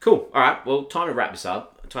 Cool. All right. Well, time to wrap this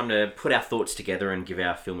up. Time to put our thoughts together and give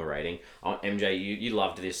our film a rating. MJ, you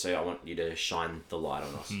loved this, so I want you to shine the light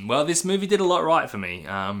on us. Well, this movie did a lot right for me.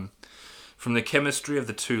 From the chemistry of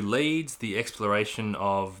the two leads, the exploration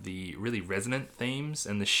of the really resonant themes,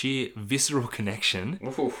 and the sheer visceral connection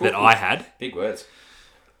that I had. Big words.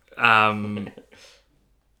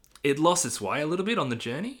 It lost its way a little bit on the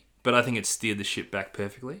journey, but I think it steered the ship back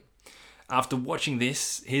perfectly. After watching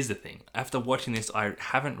this, here's the thing. After watching this, I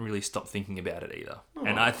haven't really stopped thinking about it either.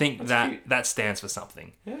 And I think that stands for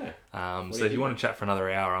something. Yeah. So if you want to chat for another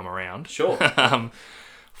hour, I'm around. Sure.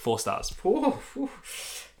 4 stars.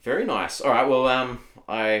 Very nice. All right. Well,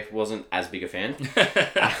 I wasn't as big a fan.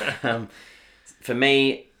 For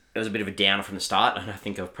me, it was a bit of a downer from the start, and I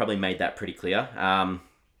think I've probably made that pretty clear.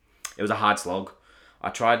 It was a hard slog. I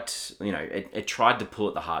tried, it tried to pull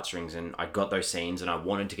at the heartstrings, and I got those scenes, and I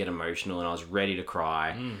wanted to get emotional, and I was ready to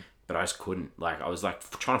cry, but I just couldn't. Like, I was like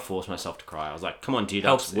trying to force myself to cry. I was like, "Come on, dude,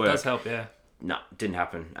 helps. Work." It does help, yeah. No, didn't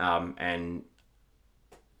happen. And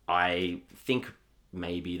I think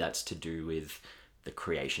maybe that's to do with the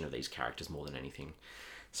creation of these characters more than anything.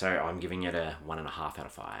 So I'm giving it a 1.5 out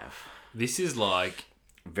of 5. This is like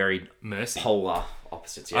very Mercy. Polar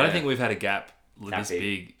opposites. Yeah. I don't think we've had a gap this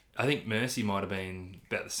big. I think Mercy might have been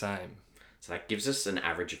about the same. So that gives us an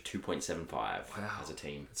average of 2.75 as a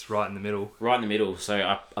team. It's right in the middle. Right in the middle. So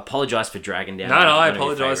I apologise for dragging down. No, I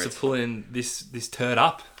apologise for pulling this turd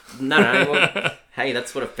up. No. Well, hey,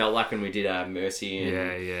 that's what it felt like when we did Mercy.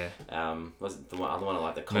 And, yeah. Was it the other one I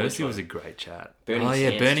like? The college Mercy one? was a great chat.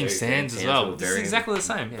 Burning Sands as well. This is exactly the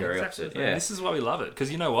same. Very exactly opposite. Yeah. This is why we love it.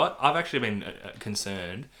 Because you know what? I've actually been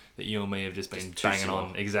concerned that you and me have just been banging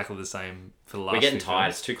on exactly the same for the last. We're getting tired.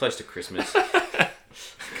 It's too close to Christmas.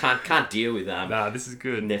 can't deal with this is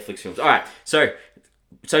good. Netflix films. All right, so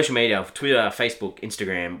social media, Twitter, Facebook,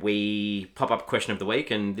 Instagram, we pop up question of the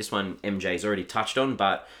week, and this one MJ's already touched on,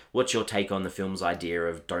 but what's your take on the film's idea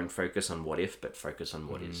of don't focus on what if, but focus on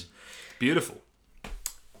what is? Beautiful.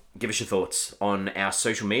 Give us your thoughts on our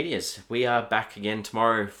social medias. We are back again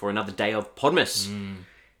tomorrow for another day of Podmas.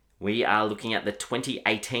 We are looking at the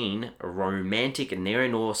 2018 romantic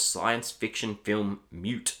neo-noir science fiction film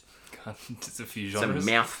Mute. It's a few genres. It's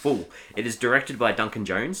a mouthful. It is directed by Duncan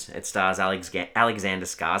Jones. It stars Alexander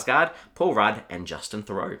Skarsgård, Paul Rudd, and Justin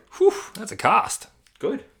Theroux. Whew, that's a cast.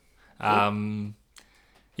 Good.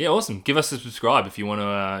 Yeah, awesome. Give us a subscribe if you want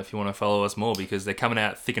to follow us more, because they're coming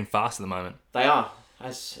out thick and fast at the moment. They are.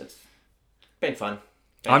 It's been fun.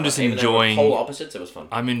 I'm just Even though we're enjoying. polar opposites. It was fun.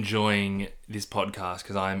 I'm enjoying this podcast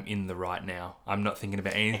because I'm in the right now. I'm not thinking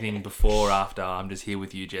about anything before or after. I'm just here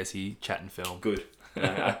with you, Jesse, chatting film. Good.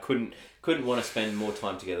 I couldn't want to spend more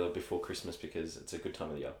time together before Christmas because it's a good time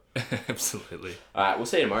of the year. Absolutely. All right, we'll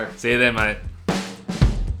see you tomorrow. See you there, mate.